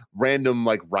like random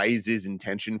like rises in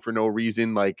tension for no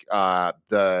reason, like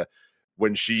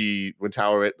when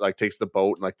Taweret like takes the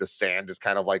boat and like the sand is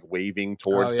kind of like waving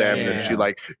towards them, and then she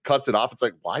like cuts it off. It's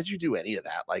like, why'd you do any of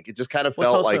that? Like, it just kind of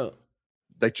felt like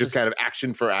just kind of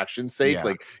action for action's sake,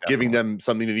 like giving them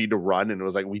something to need to run, and it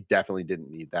was like, we definitely didn't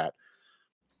need that.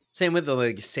 Same with the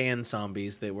like sand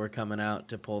zombies that were coming out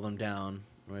to pull them down,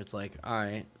 where it's like, all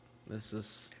right, this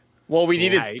is. Well, we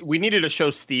needed to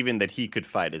show Steven that he could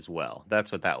fight as well.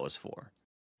 That's what that was for.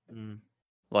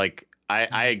 Like,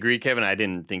 I agree, Kevin. I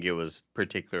didn't think it was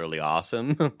particularly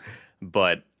awesome,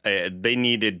 but they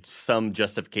needed some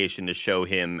justification to show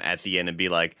him at the end and be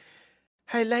like,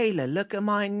 "Hey, Layla, look at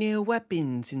my new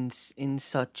weapons and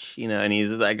such," you know. And he's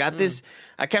like, "I got this.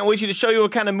 I can't wait to show you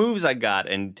what kind of moves I got.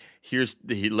 And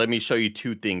let me show you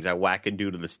two things. I whack a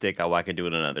dude with a stick. I whack a dude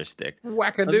with another stick.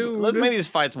 Whack a dude. Let's make these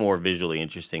fights more visually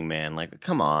interesting, man. Like,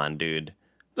 come on, dude.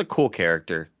 It's a cool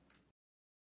character."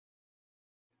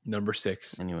 Number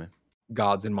 6. Anyway,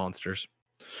 Gods and Monsters.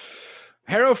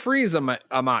 Harrow frees Amit,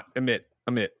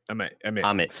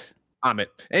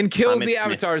 and kills the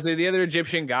avatars of the other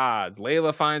Egyptian gods.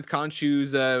 Layla finds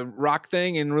Khonshu's rock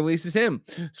thing and releases him.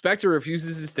 Spectre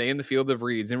refuses to stay in the field of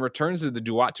reeds and returns to the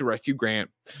Duat to rescue Grant.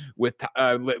 With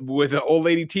old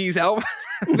lady T's help,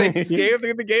 they escape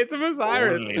through the gates of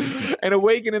Osiris and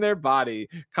awaken in their body.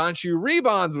 Khonshu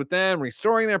rebonds with them,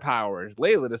 restoring their powers.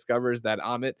 Layla discovers that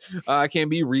Amit can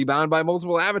be rebound by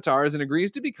multiple avatars and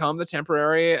agrees to become the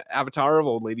temporary avatar of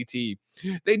old lady T.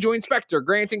 They join Spectre,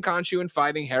 Grant, and Khonshu in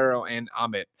fighting Harrow and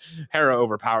Amit. Harrow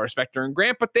overpowers Spectre and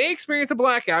Grant, but they experience a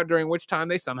blackout, during which time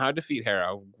they somehow defeat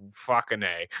Harrow. Fucking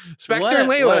A. Spectre and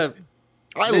Layla.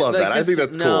 I love that. I think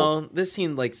that's cool. No, this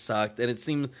scene like sucked, and it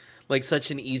seemed like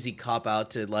such an easy cop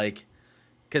out to like,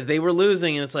 because they were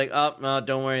losing, and it's like, oh no,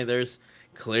 don't worry, there's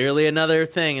clearly another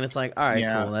thing, and it's like, all right,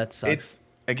 cool, that sucks.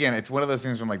 It's one of those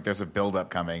things where like there's a build up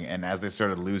coming, and as they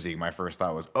started losing, my first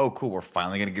thought was, oh cool, we're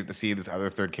finally gonna get to see this other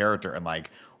third character, and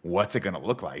like, what's it gonna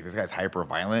look like? This guy's hyper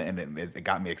violent, and it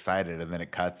got me excited, and then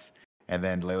it cuts, and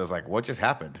then Layla's like, what just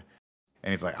happened?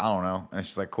 And he's like, I don't know, and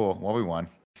she's like, cool, well, we won.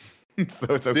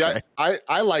 So it's okay. See,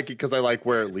 I like it because I like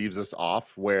where it leaves us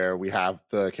off, where we have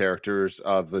the characters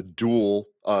of the duel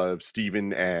of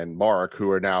Steven and Mark,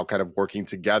 who are now kind of working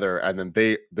together, and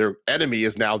then their enemy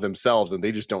is now themselves, and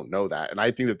they just don't know that. And I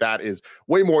think that is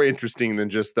way more interesting than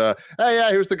just the, hey,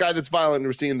 yeah, here's the guy that's violent, and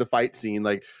we're seeing the fight scene.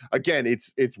 Like, again,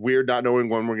 it's weird not knowing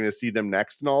when we're going to see them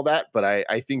next and all that, but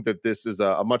I think that this is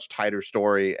a much tighter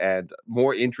story and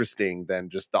more interesting than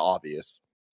just the obvious.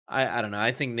 I don't know.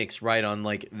 I think Nick's right on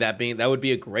like that would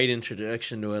be a great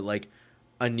introduction to it, like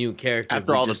a new character.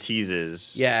 After all the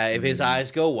teases. Yeah, if his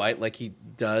eyes go white like he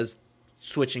does,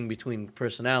 switching between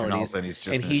personalities,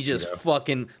 and he just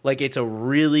fucking like it's a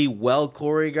really well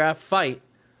choreographed fight.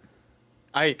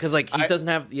 Because like he doesn't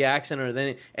have the accent or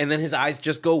then and then his eyes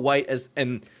just go white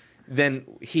and then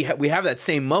we have that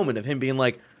same moment of him being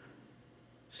like,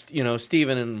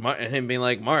 Steven and him being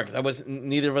like, Mark, that was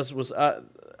neither of us was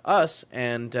us,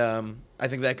 and I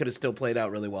think that could have still played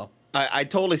out really well. I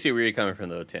totally see where you're coming from,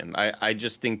 though, Tim. I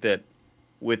just think that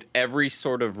with every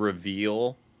sort of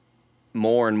reveal,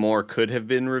 more and more could have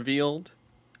been revealed,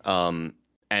 and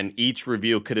each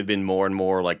reveal could have been more and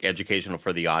more like educational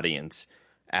for the audience,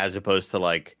 as opposed to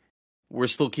like we're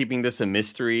still keeping this a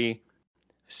mystery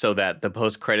so that the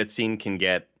post-credit scene can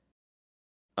get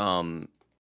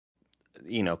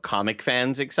comic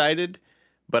fans excited.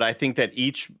 But I think that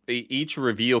each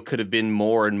reveal could have been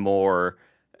more and more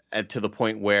to the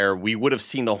point where we would have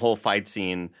seen the whole fight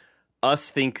scene. Us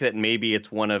think that maybe it's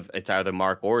either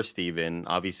Mark or Steven.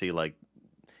 Obviously, like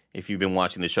if you've been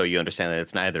watching the show, you understand that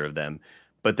it's neither of them.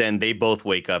 But then they both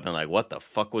wake up and like, what the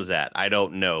fuck was that? I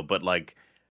don't know. But like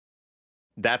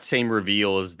that same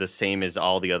reveal is the same as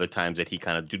all the other times that he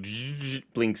kind of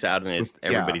blinks out and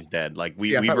everybody's dead. Like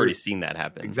we've already seen that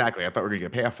happen. Exactly. I thought we were going to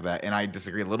get a payoff for that. And I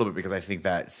disagree a little bit because I think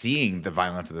that seeing the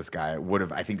violence of this guy would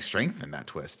have, I think, strengthened that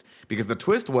twist. Because the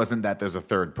twist wasn't that there's a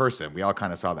third person. We all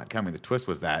kind of saw that coming. The twist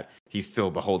was that he's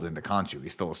still beholden to Khonshu.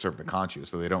 He's still a servant to Khonshu.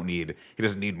 So he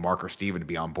doesn't need Mark or Steven to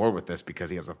be on board with this because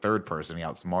he has a third person. He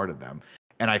outsmarted them.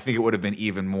 And I think it would have been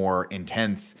even more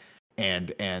intense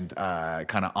and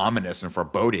kind of ominous and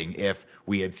foreboding if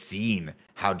we had seen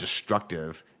how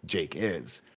destructive Jake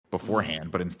is beforehand.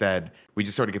 But instead, we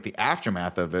just sort of get the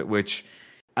aftermath of it, which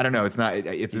I don't know. It's not.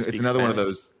 It's another Spanish. One of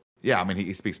those. Yeah, I mean,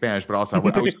 he speaks Spanish, but also I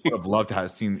would have loved to have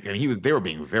seen. I mean, they were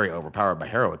being very overpowered by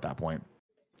Harrow at that point,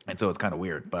 and so it's kind of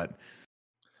weird. But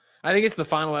I think it's the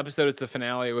final episode. It's the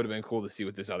finale. It would have been cool to see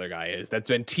what this other guy is. That's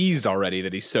been teased already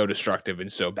that he's so destructive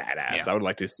and so badass. Yeah. I would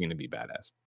like to see him be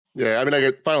badass. Yeah, I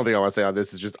mean, final thing I want to say on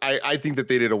this is just I think that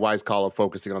they did a wise call of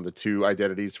focusing on the two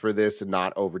identities for this and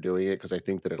not overdoing it, because I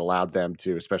think that it allowed them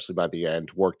to, especially by the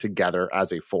end, work together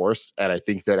as a force. And I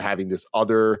think that having this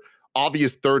other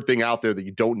obvious third thing out there that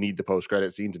you don't need the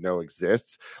post-credit scene to know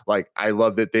exists, like I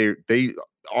love that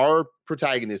our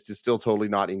protagonist is still totally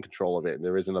not in control of it, and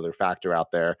there is another factor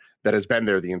out there that has been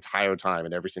there the entire time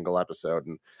in every single episode.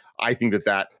 And I think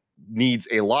that needs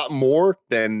a lot more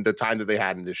than the time that they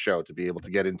had in this show to be able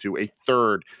to get into a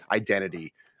third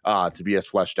identity to be as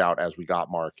fleshed out as we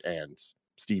got Mark and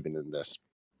Steven in this.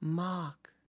 Mark.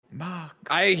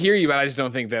 I hear you, but I just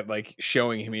don't think that like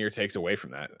showing him here takes away from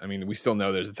that. I mean, we still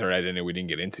know there's a third identity we didn't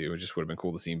get into. It just would have been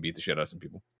cool to see him beat the shit out of some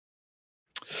people.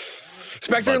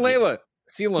 Spectre and Layla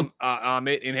seal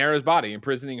Amit in Hera's body,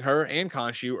 imprisoning her and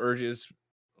Khonshu urges.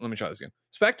 Let me try this again.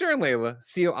 Spectre and Layla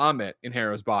seal Amit in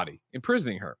Hera's body,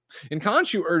 imprisoning her. And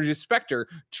Khonshu urges Spectre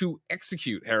to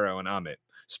execute Hera and Amit.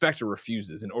 Spectre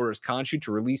refuses and orders Khonshu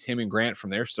to release him and Grant from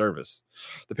their service.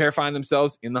 The pair find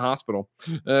themselves in the hospital,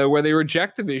 where they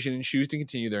reject the vision and choose to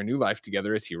continue their new life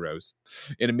together as heroes.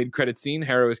 In a mid-credit scene,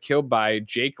 Hera is killed by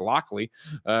Jake Lockley,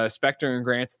 Spectre and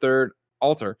Grant's third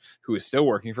alter, who is still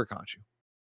working for Khonshu.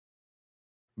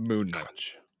 Moon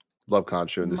Knight. Love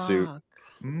Khonshu in the suit.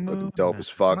 Looking dope as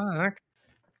fuck.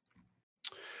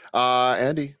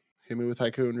 Andy, hit me with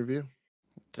haiku and review.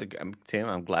 Tim,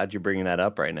 I'm glad you're bringing that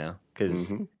up right now,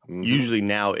 because usually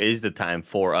now is the time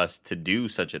for us to do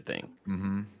such a thing.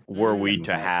 Were we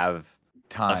to have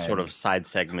a sort of side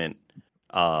segment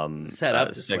set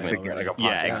up segment, like a podcast,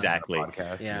 yeah, exactly.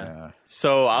 Yeah.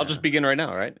 So I'll just begin right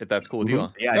now, right? If that's cool with you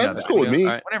all. Yeah, that's cool with me.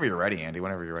 Right. Whenever you're ready, Andy.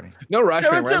 Whenever you're ready. No rush.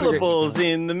 7 syllables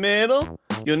in the middle.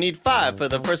 You'll need 5 for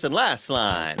the first and last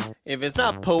line. If it's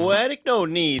not poetic, no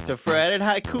need to fret it.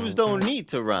 Haikus don't need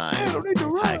to rhyme.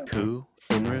 Haiku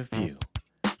in review.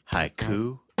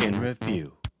 Haiku in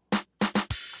review.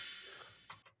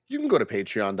 You can go to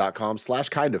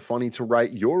patreon.com/kindafunny to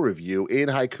write your review in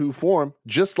haiku form,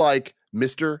 just like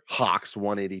Mr. Hawks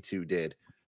 182 did.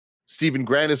 Steven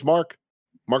Grant is Mark.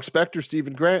 Mark Spector,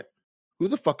 Steven Grant. Who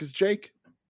the fuck is Jake?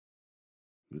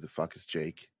 Who the fuck is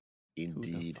Jake? Indeed.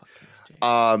 Who the fuck is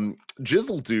Jace?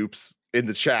 Jizzle Dupes in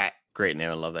the chat. Great name.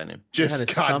 I love that name. Just That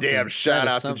is goddamn something. shout That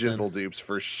is out to something. Jizzle Dupes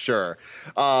for sure.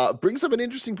 Brings up an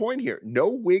interesting point here. No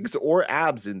wigs or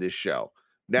abs in this show.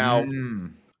 Now,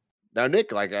 now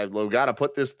Nick, like I gotta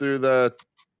put this through the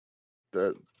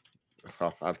I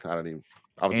don't even.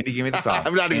 Andy, give me the song.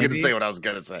 I'm not even Andy? gonna say what I was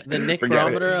gonna say. The Nick Forget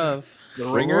it. barometer of What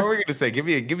were we going to say? Give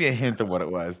me a hint of what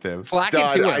it was, Tim. Slack it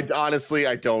Done. to I him. honestly,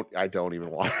 I don't even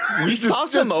want. We saw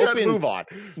some just open- move on.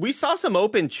 We saw some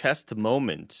open chest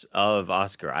moments of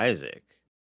Oscar Isaac.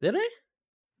 did I?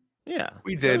 Yeah.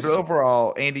 We did, but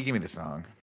overall, Andy, give me the song.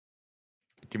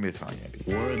 Give me the song, Andy.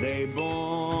 Were they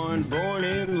born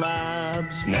in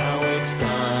labs? Now it's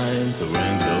time to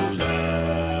ring those abs.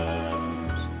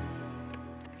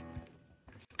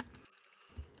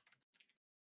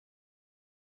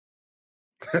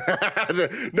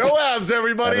 No abs,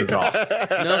 everybody. That is all.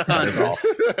 No contest.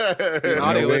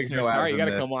 Audio wigs, listeners, no all abs right, you in got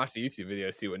to this. come watch the YouTube video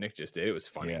to see what Nick just did. It was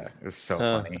funny. Yeah, it was so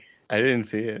Huh. funny. I didn't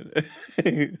see it.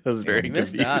 I was very You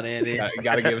missed confused. out, Andy.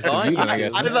 Got to give us the Oh, view, then, I I-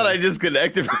 guess. I thought I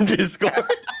disconnected from Discord.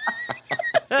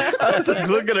 I was like,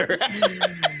 look at her.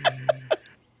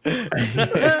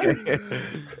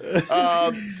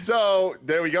 So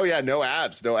there we go. Yeah, no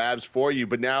abs for you.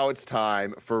 But now it's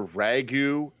time for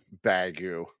Ragu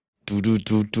Bagu. Ragu.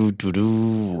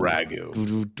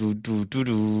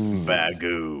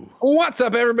 Bagu. What's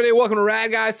up, everybody? Welcome to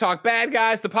Rad Guys Talk Bad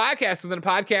Guys, the podcast within a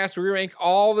podcast where we rank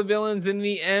all the villains in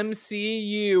the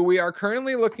MCU. We are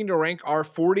currently looking to rank our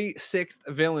 46th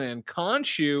villain,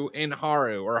 Khonshu and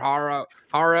Haru, or Haro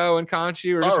and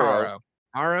Khonshu, or just Haro. Haro?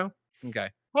 Haro? Okay.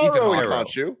 Haro and Haro.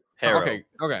 Khonshu. Harrow. Okay.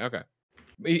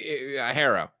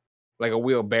 Harrow, like a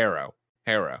wheelbarrow.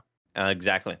 Harrow.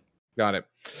 Exactly. Got it.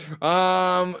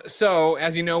 So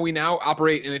as you know, we now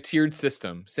operate in a tiered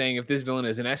system, saying if this villain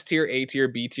is an S tier, A tier,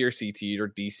 B tier, C tier, or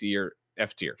D C or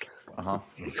F tier. Uh-huh.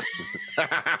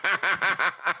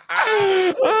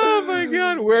 Oh my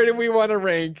god, where do we want to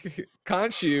rank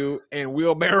Khonshu and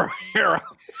Wheelbarrow Hero?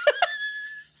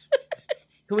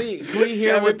 Can we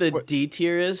hear Kevin, what the what- D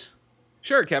tier is?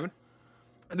 Sure, Kevin.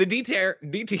 The D tier.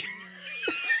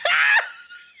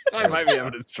 I might be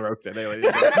having a stroke today, ladies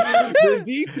and gentlemen. The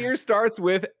D tier starts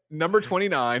with number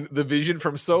 29, the Vision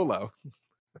from Solo.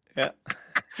 Yeah.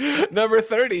 Number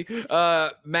 30,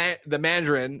 the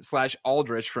Mandarin /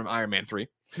 Aldrich from Iron Man 3.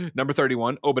 Number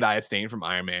 31, Obadiah Stane from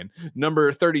Iron Man.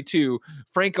 Number 32,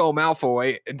 Franco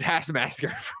Malfoy and Taskmaster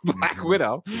from Black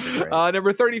Widow.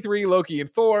 Number 33, Loki in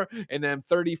Thor. And then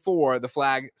 34, the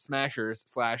Flag Smashers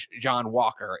 / John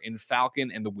Walker in Falcon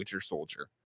and the Winter Soldier.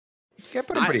 See, I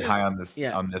put him pretty I- high on this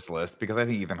yeah. on this list because I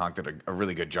think Ethan Hawke did a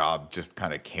really good job just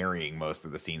kind of carrying most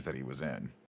of the scenes that he was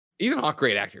in. Ethan Hawke,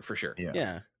 great actor for sure.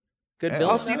 Yeah. Good And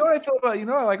villain. also, you know what I feel about what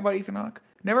I like about Ethan Hawke?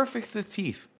 Never fixed his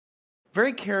teeth.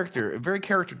 Very character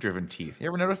driven teeth. You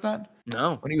ever notice that?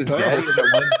 No. When he was dead, he had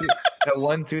that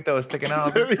one tooth that was sticking out. I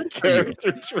was Very like,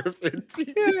 character-driven.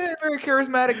 yeah, very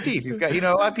charismatic teeth. He's got, a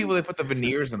lot of people they put the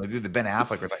veneers and they do the Ben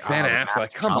Affleck. Where it's like, Ben the Affleck,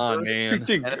 mask come on, chompers. man. And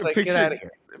it's like, get out of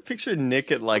here. Picture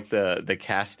Nick at like the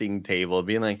casting table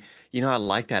being like, I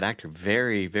like that actor.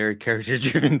 Very, very character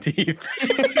driven teeth.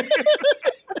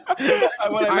 What I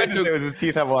All right, meant to so- say was his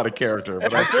teeth have a lot of character.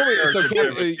 But I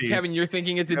So Kevin, you're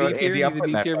thinking it's a D tier? He's a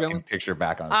D tier villain? Picture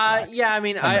back on. Slack. Yeah, I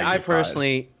mean, I'm on I your side.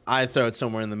 personally, I throw it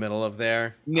somewhere in the middle of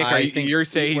there. Nick, I you're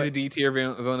saying he he's a went- D tier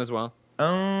villain as well?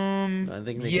 I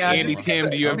think Nick's yeah, a Andy, D. Tim,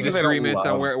 do you have because I don't disagreements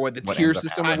on love what the what tier ends up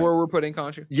system of happening. where we're putting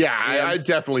Khonshu? Yeah, Yeah. I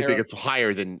definitely think Hero. it's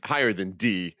higher than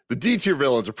D. The D tier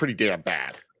villains are pretty damn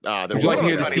bad. Would you like to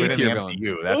hear the Not C even in tier the villains?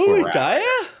 MCU, That's where we're at.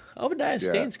 Obadiah? Obadiah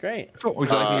Stane's great. Would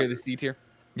you like to hear the C tier?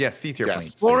 Yes, C tier,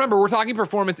 Yes. please. Well, remember, we're talking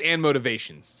performance and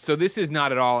motivations. So this is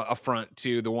not at all affront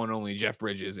to the one and only Jeff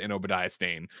Bridges and Obadiah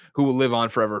Stane, who will live on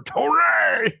forever.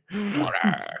 Torre!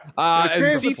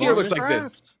 The C tier looks like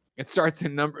this. It starts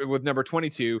with number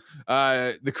 22,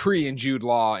 the Kree and Jude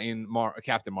Law in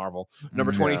Captain Marvel.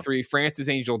 Number 23, Francis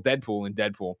Angel Deadpool in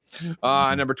Deadpool.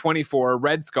 Number 24,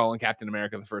 Red Skull in Captain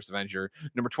America: The First Avenger.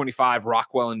 Number 25,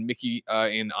 Rockwell and Mickey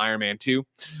in Iron Man 2.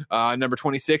 Number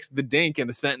 26, The Dink and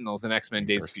the Sentinels in X-Men: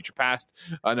 Days of Future Past.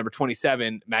 Number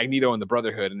 27, Magneto and the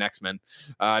Brotherhood in X-Men.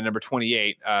 Number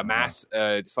 28, Mass /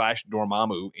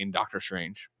 Dormammu in Doctor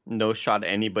Strange. No shot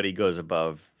anybody goes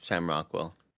above Sam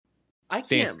Rockwell. I Dance.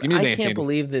 can't. Give me the I dance, can't Andy.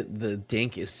 believe that the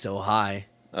Dink is so high.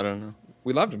 I don't know.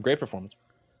 We loved him. Great performance.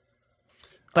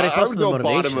 But it's I also would the go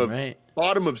motivation, right?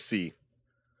 bottom of C.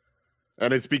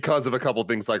 And it's because of a couple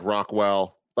things like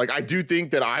Rockwell. Like I do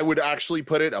think that I would actually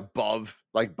put it above,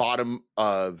 like bottom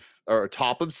of or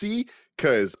top of C,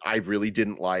 because I really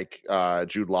didn't like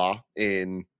Jude Ladd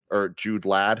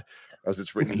as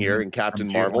it's written here in Captain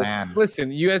From Marvel. Judeland.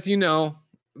 Listen, as you know,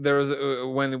 there was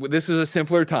when this was a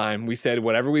simpler time. We said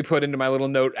whatever we put into my little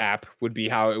note app would be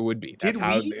how it would be. Did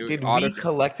how we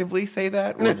collectively say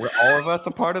that? Were all of us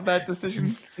a part of that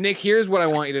decision? Nick, here's what I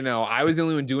want you to know. I was the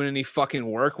only one doing any fucking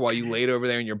work while you laid over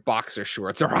there in your boxer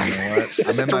shorts. All right, You know what?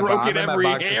 I'm in my stroking every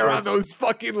boxer hair on shorts. those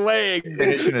fucking legs.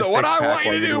 Finishing a So what I six-pack want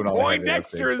you while to you're do, doing all the heavy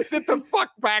Poindexter, lifting. is sit the fuck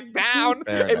back down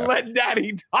Fair and enough. let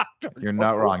Daddy talk to You're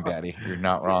not wrong, Daddy. You're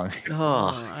not wrong.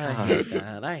 I hate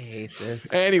that. I hate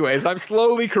this. Anyways, I'm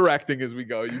slowly correcting as we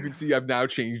go. You can see I've now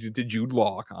changed it to Jude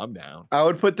Law. Calm down. I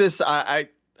would put this. I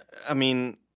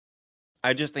mean,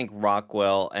 I just think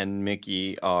Rockwell and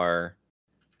Mickey are,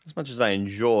 as much as I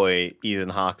enjoy Ethan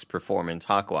Hawke's performance,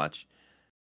 Hawkwatch,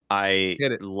 I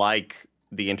Get it. like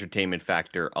the entertainment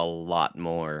factor a lot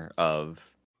more of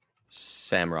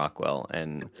Sam Rockwell,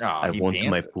 and I he want my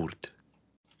dances. port.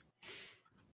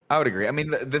 I would agree. I mean,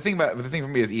 the thing for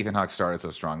me is Ethan Hawke started so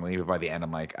strongly, but by the end,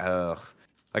 I'm like, ugh.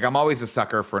 Like, I'm always a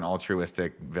sucker for an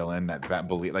altruistic villain that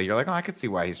believe. Like, you're like, oh, I could see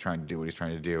why he's trying to do what he's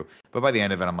trying to do. But by the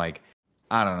end of it, I'm like,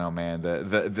 I don't know, man.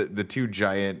 The two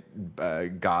giant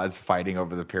gods fighting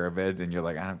over the pyramids, and you're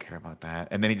like, I don't care about that.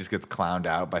 And then he just gets clowned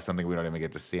out by something we don't even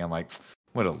get to see. I'm like,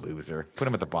 what a loser. Put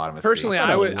him at the bottom of Personally, What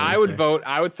I a would loser. vote.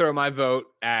 I would throw my vote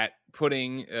at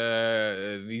putting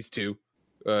these two.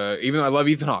 Even though I love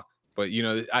Ethan Hawke, but you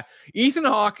know, Ethan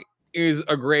Hawke is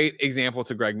a great example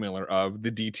to Greg Miller of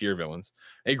the D tier villains.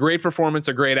 A great performance,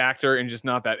 a great actor, and just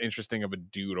not that interesting of a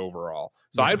dude overall.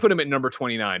 So I'd put him at number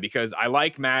 29 because I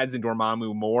like Mads and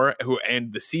Dormammu more, who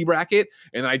and the C bracket,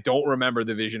 and I don't remember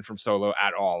the Vision from Solo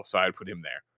at all. So I'd put him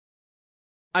there.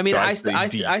 I mean, So I, I'd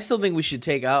say D. I still think we should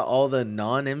take out all the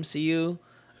non-MCU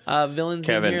villains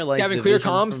Kevin. in here. Like Kevin, the clear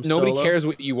Vision comms. from Nobody Solo. cares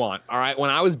what you want. All right. When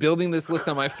I was building this list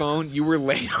on my phone, you were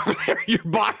laying over there, your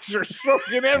boxer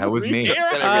stroking every was me. hair.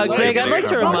 Greg, I'd like to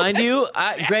Sorry. remind you.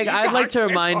 Greg, I'd like to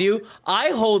remind you. I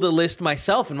hold a list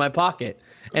myself in my pocket,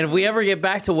 and if we ever get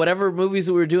back to whatever movies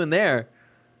that we were doing there,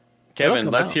 it'll Kevin,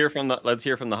 come let's out. hear from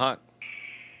the Hawk.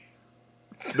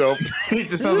 Nope. He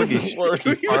just sounds like he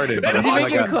farted. But Is it's he like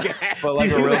making a, quiet? but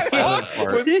like a real silent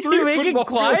fart. Did he make it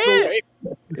quiet?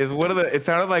 Is one of the. It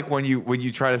sounded like when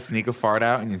you try to sneak a fart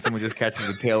out and then someone just catches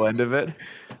the tail end of it.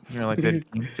 And you're like, that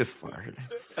he just farted.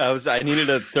 I needed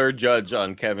a third judge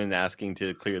on Kevin asking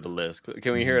to clear the list.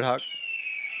 Can we hear it, Hawk?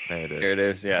 There it is. Here it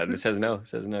is. Yeah, it says no. It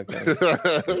says no, Kevin.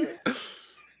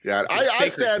 Yeah, It's a I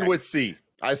sacred stand text. with C.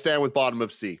 I stand with bottom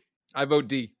of C. I vote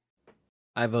D.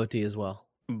 I vote D as well.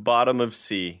 Bottom of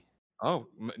C. Oh,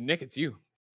 Nick, it's you.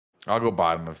 I'll go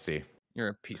bottom of C. You're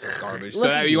a piece of garbage. Look So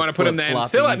at you you want to put him then flip-flopping,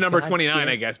 still at you number goddamn- 29,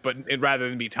 I guess, but rather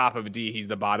than be top of D, he's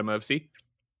the bottom of C.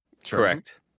 Sure.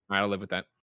 Correct. All right, I'll live with that.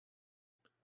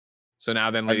 So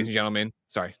now then, ladies and gentlemen,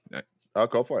 sorry. I'll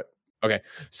go for it.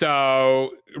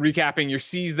 So recapping your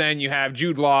C's, then you have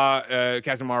Jude Law,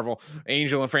 Captain Marvel,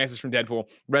 Angel and Francis from Deadpool,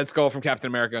 Red Skull from Captain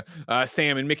America,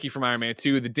 Sam and Mickey from Iron Man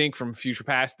 2, the Dink from Future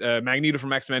Past, Magneto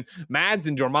from X-Men, Mads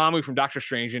and Dormammu from Doctor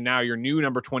Strange, and now your new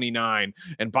number 29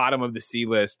 and bottom of the C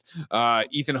list,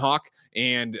 Ethan Hawke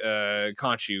and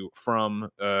Khonshu from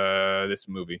this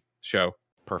movie show.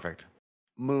 Perfect.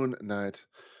 Moon Knight.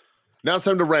 Now it's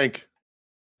time to rank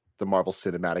the Marvel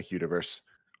Cinematic Universe.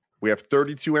 We have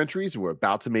 32 entries, and we're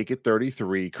about to make it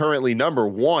 33. Currently, number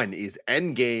 1 is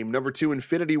Endgame. Number 2,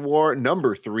 Infinity War.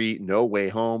 Number 3, No Way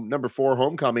Home. Number 4,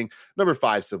 Homecoming. Number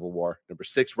 5, Civil War. Number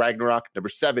 6, Ragnarok. Number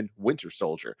 7, Winter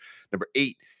Soldier. Number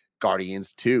 8,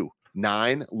 Guardians 2.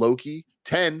 9, Loki.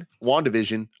 10,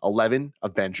 WandaVision. 11,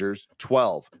 Avengers.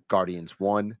 12, Guardians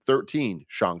 1. 13,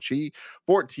 Shang-Chi.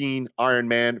 14, Iron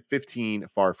Man. 15,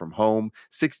 Far From Home.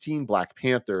 16, Black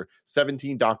Panther.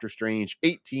 17, Doctor Strange.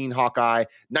 18, Hawkeye.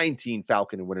 19,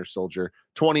 Falcon and Winter Soldier.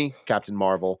 20, Captain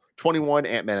Marvel. 21,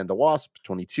 Ant-Man and the Wasp.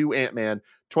 22, Ant-Man.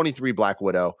 23, Black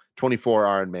Widow. 24,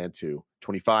 Iron Man 2.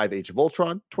 25, Age of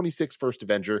Ultron. 26, First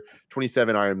Avenger.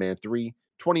 27, Iron Man 3.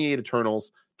 28,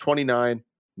 Eternals. 29,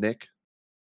 Nick.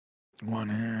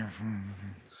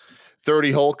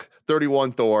 30, Hulk.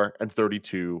 31, Thor. And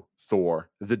 32, Thor,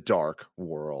 The Dark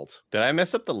World. Did I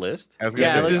mess up the list? I was gonna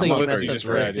Yeah, say, it looks isn't like the you list messed you up just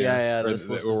the read, list. Yeah, Or this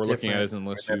list what we're is looking at different. isn't the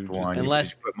list. that's you the just- one.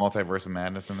 Unless- You put Multiverse of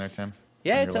Madness in there, Tim.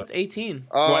 Yeah, On it's your up to 18.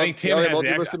 I think Tim has the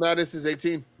Multiverse of Madness is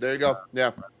 18. There you go.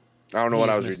 Yeah. I don't know You what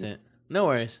I just was missed reading. it. No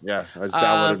worries. Yeah, I just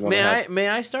downloaded one. May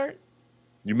I start?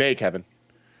 You may, Kevin.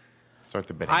 Start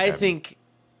the bidding. I Kevin. think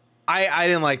I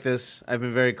didn't like this. I've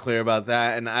been very clear about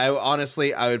that, and I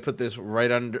would put this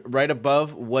right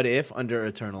above What If under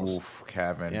Eternals. Oof,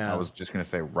 Kevin. Yeah. I was just gonna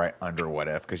say right under What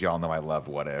If because y'all know I love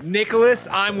What If. Nicholas,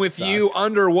 I'm that with sucks. you.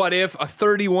 Under What If, a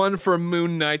 31 for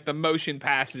Moon Knight. The motion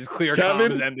passes, clear comms,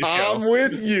 Kevin, end the show. I'm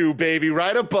with you, baby.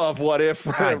 Right above What If,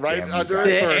 right damn it. under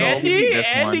Say, Eternals. This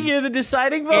Andy, one. you're the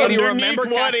deciding vote. Andy, Underneath remember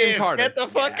What Captain If? Carter. Get the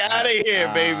fuck out of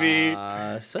here,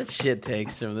 baby. Such shit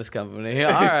takes from this company.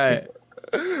 All right.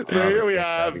 So here we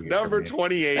have That'd be good number for me.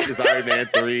 28 is Iron Man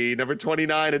 3, number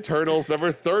 29 Eternals, number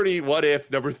 30 What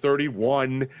If, number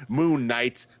 31 Moon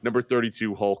Knight, number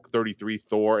 32 Hulk, 33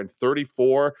 Thor, and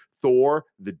 34 Thor: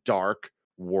 The Dark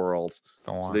World.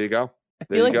 So there you go. I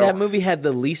There feel you like go. that movie had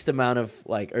the least amount of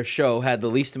show had the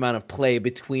least amount of play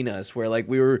between us, where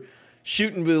we were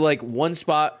shooting with one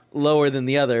spot lower than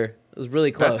the other. It was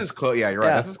really close. That's as close. Yeah, you're right.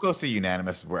 Yeah. That's as close to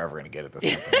unanimous as we're ever gonna get at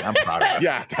this company. I'm proud of us.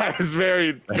 Yeah, that is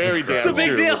very, very damn It's a big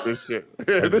true deal. with this shit.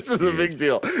 This is a big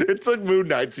deal. It took Moon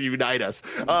Knight to unite us.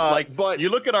 But you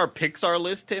look at our Pixar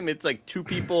list, Tim. It's like 2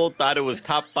 people thought it was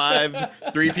top 5,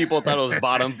 3 people thought it was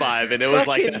bottom 5, and it was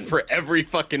like that for every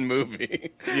fucking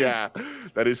movie. Yeah,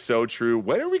 that is so true.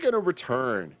 When are we going to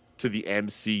return to the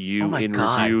MCU Oh my in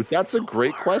God. review? That's a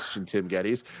great question, Tim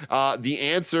Geddes. The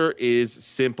answer is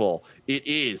simple. It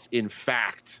is, in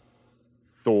fact,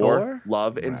 Thor?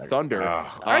 Love and Thunder.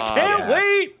 I can't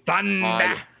wait.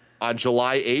 On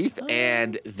July 8th,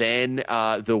 and then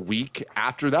the week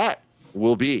after that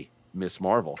will be Miss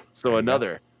Marvel. So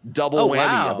another double Oh, whammy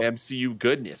wow. of MCU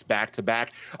goodness back to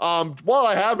back. While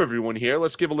I have everyone here,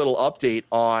 let's give a little update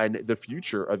on the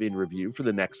future of In Review for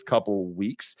the next couple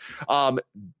weeks.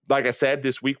 Like I said,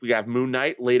 this week we have Moon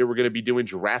Knight. Later, we're going to be doing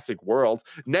Jurassic World.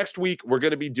 Next week, we're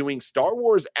going to be doing Star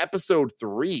Wars Episode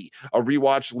 3, a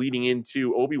rewatch leading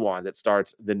into Obi-Wan that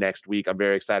starts the next week. I'm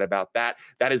very excited about that.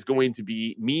 That is going to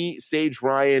be me, Sage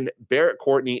Ryan, Barrett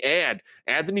Courtney, and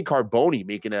Anthony Carboni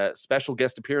making a special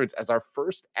guest appearance as our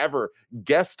first ever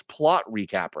guest plot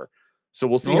recapper. So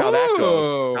we'll see how that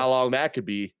goes, how long that could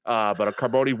be. But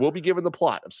Carboni will be given the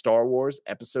plot of Star Wars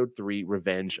Episode 3,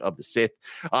 Revenge of the Sith.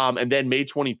 And then May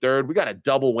 23rd, we got a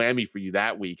double whammy for you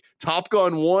that week. Top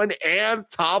Gun 1 and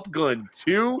Top Gun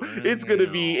 2. It's going to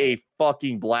be a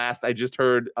fucking blast. I just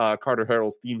heard Carter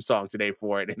Harrell's theme song today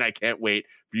for it, and I can't wait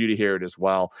for you to hear it as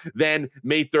well. Then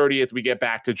May 30th, we get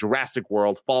back to Jurassic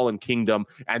World, Fallen Kingdom,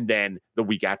 and then the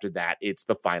week after that, it's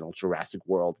the final Jurassic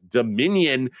World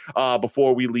Dominion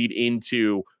before we lead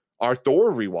into our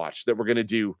Thor rewatch that we're going to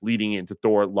do leading into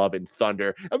Thor, Love, and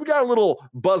Thunder. And we got a little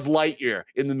Buzz Lightyear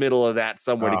in the middle of that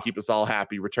somewhere to keep us all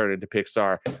happy returning to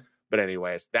Pixar. But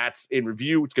anyways, that's In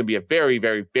Review. It's going to be a very,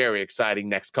 very, very exciting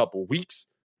next couple weeks.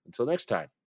 Until next time.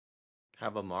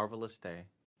 Have a marvelous day.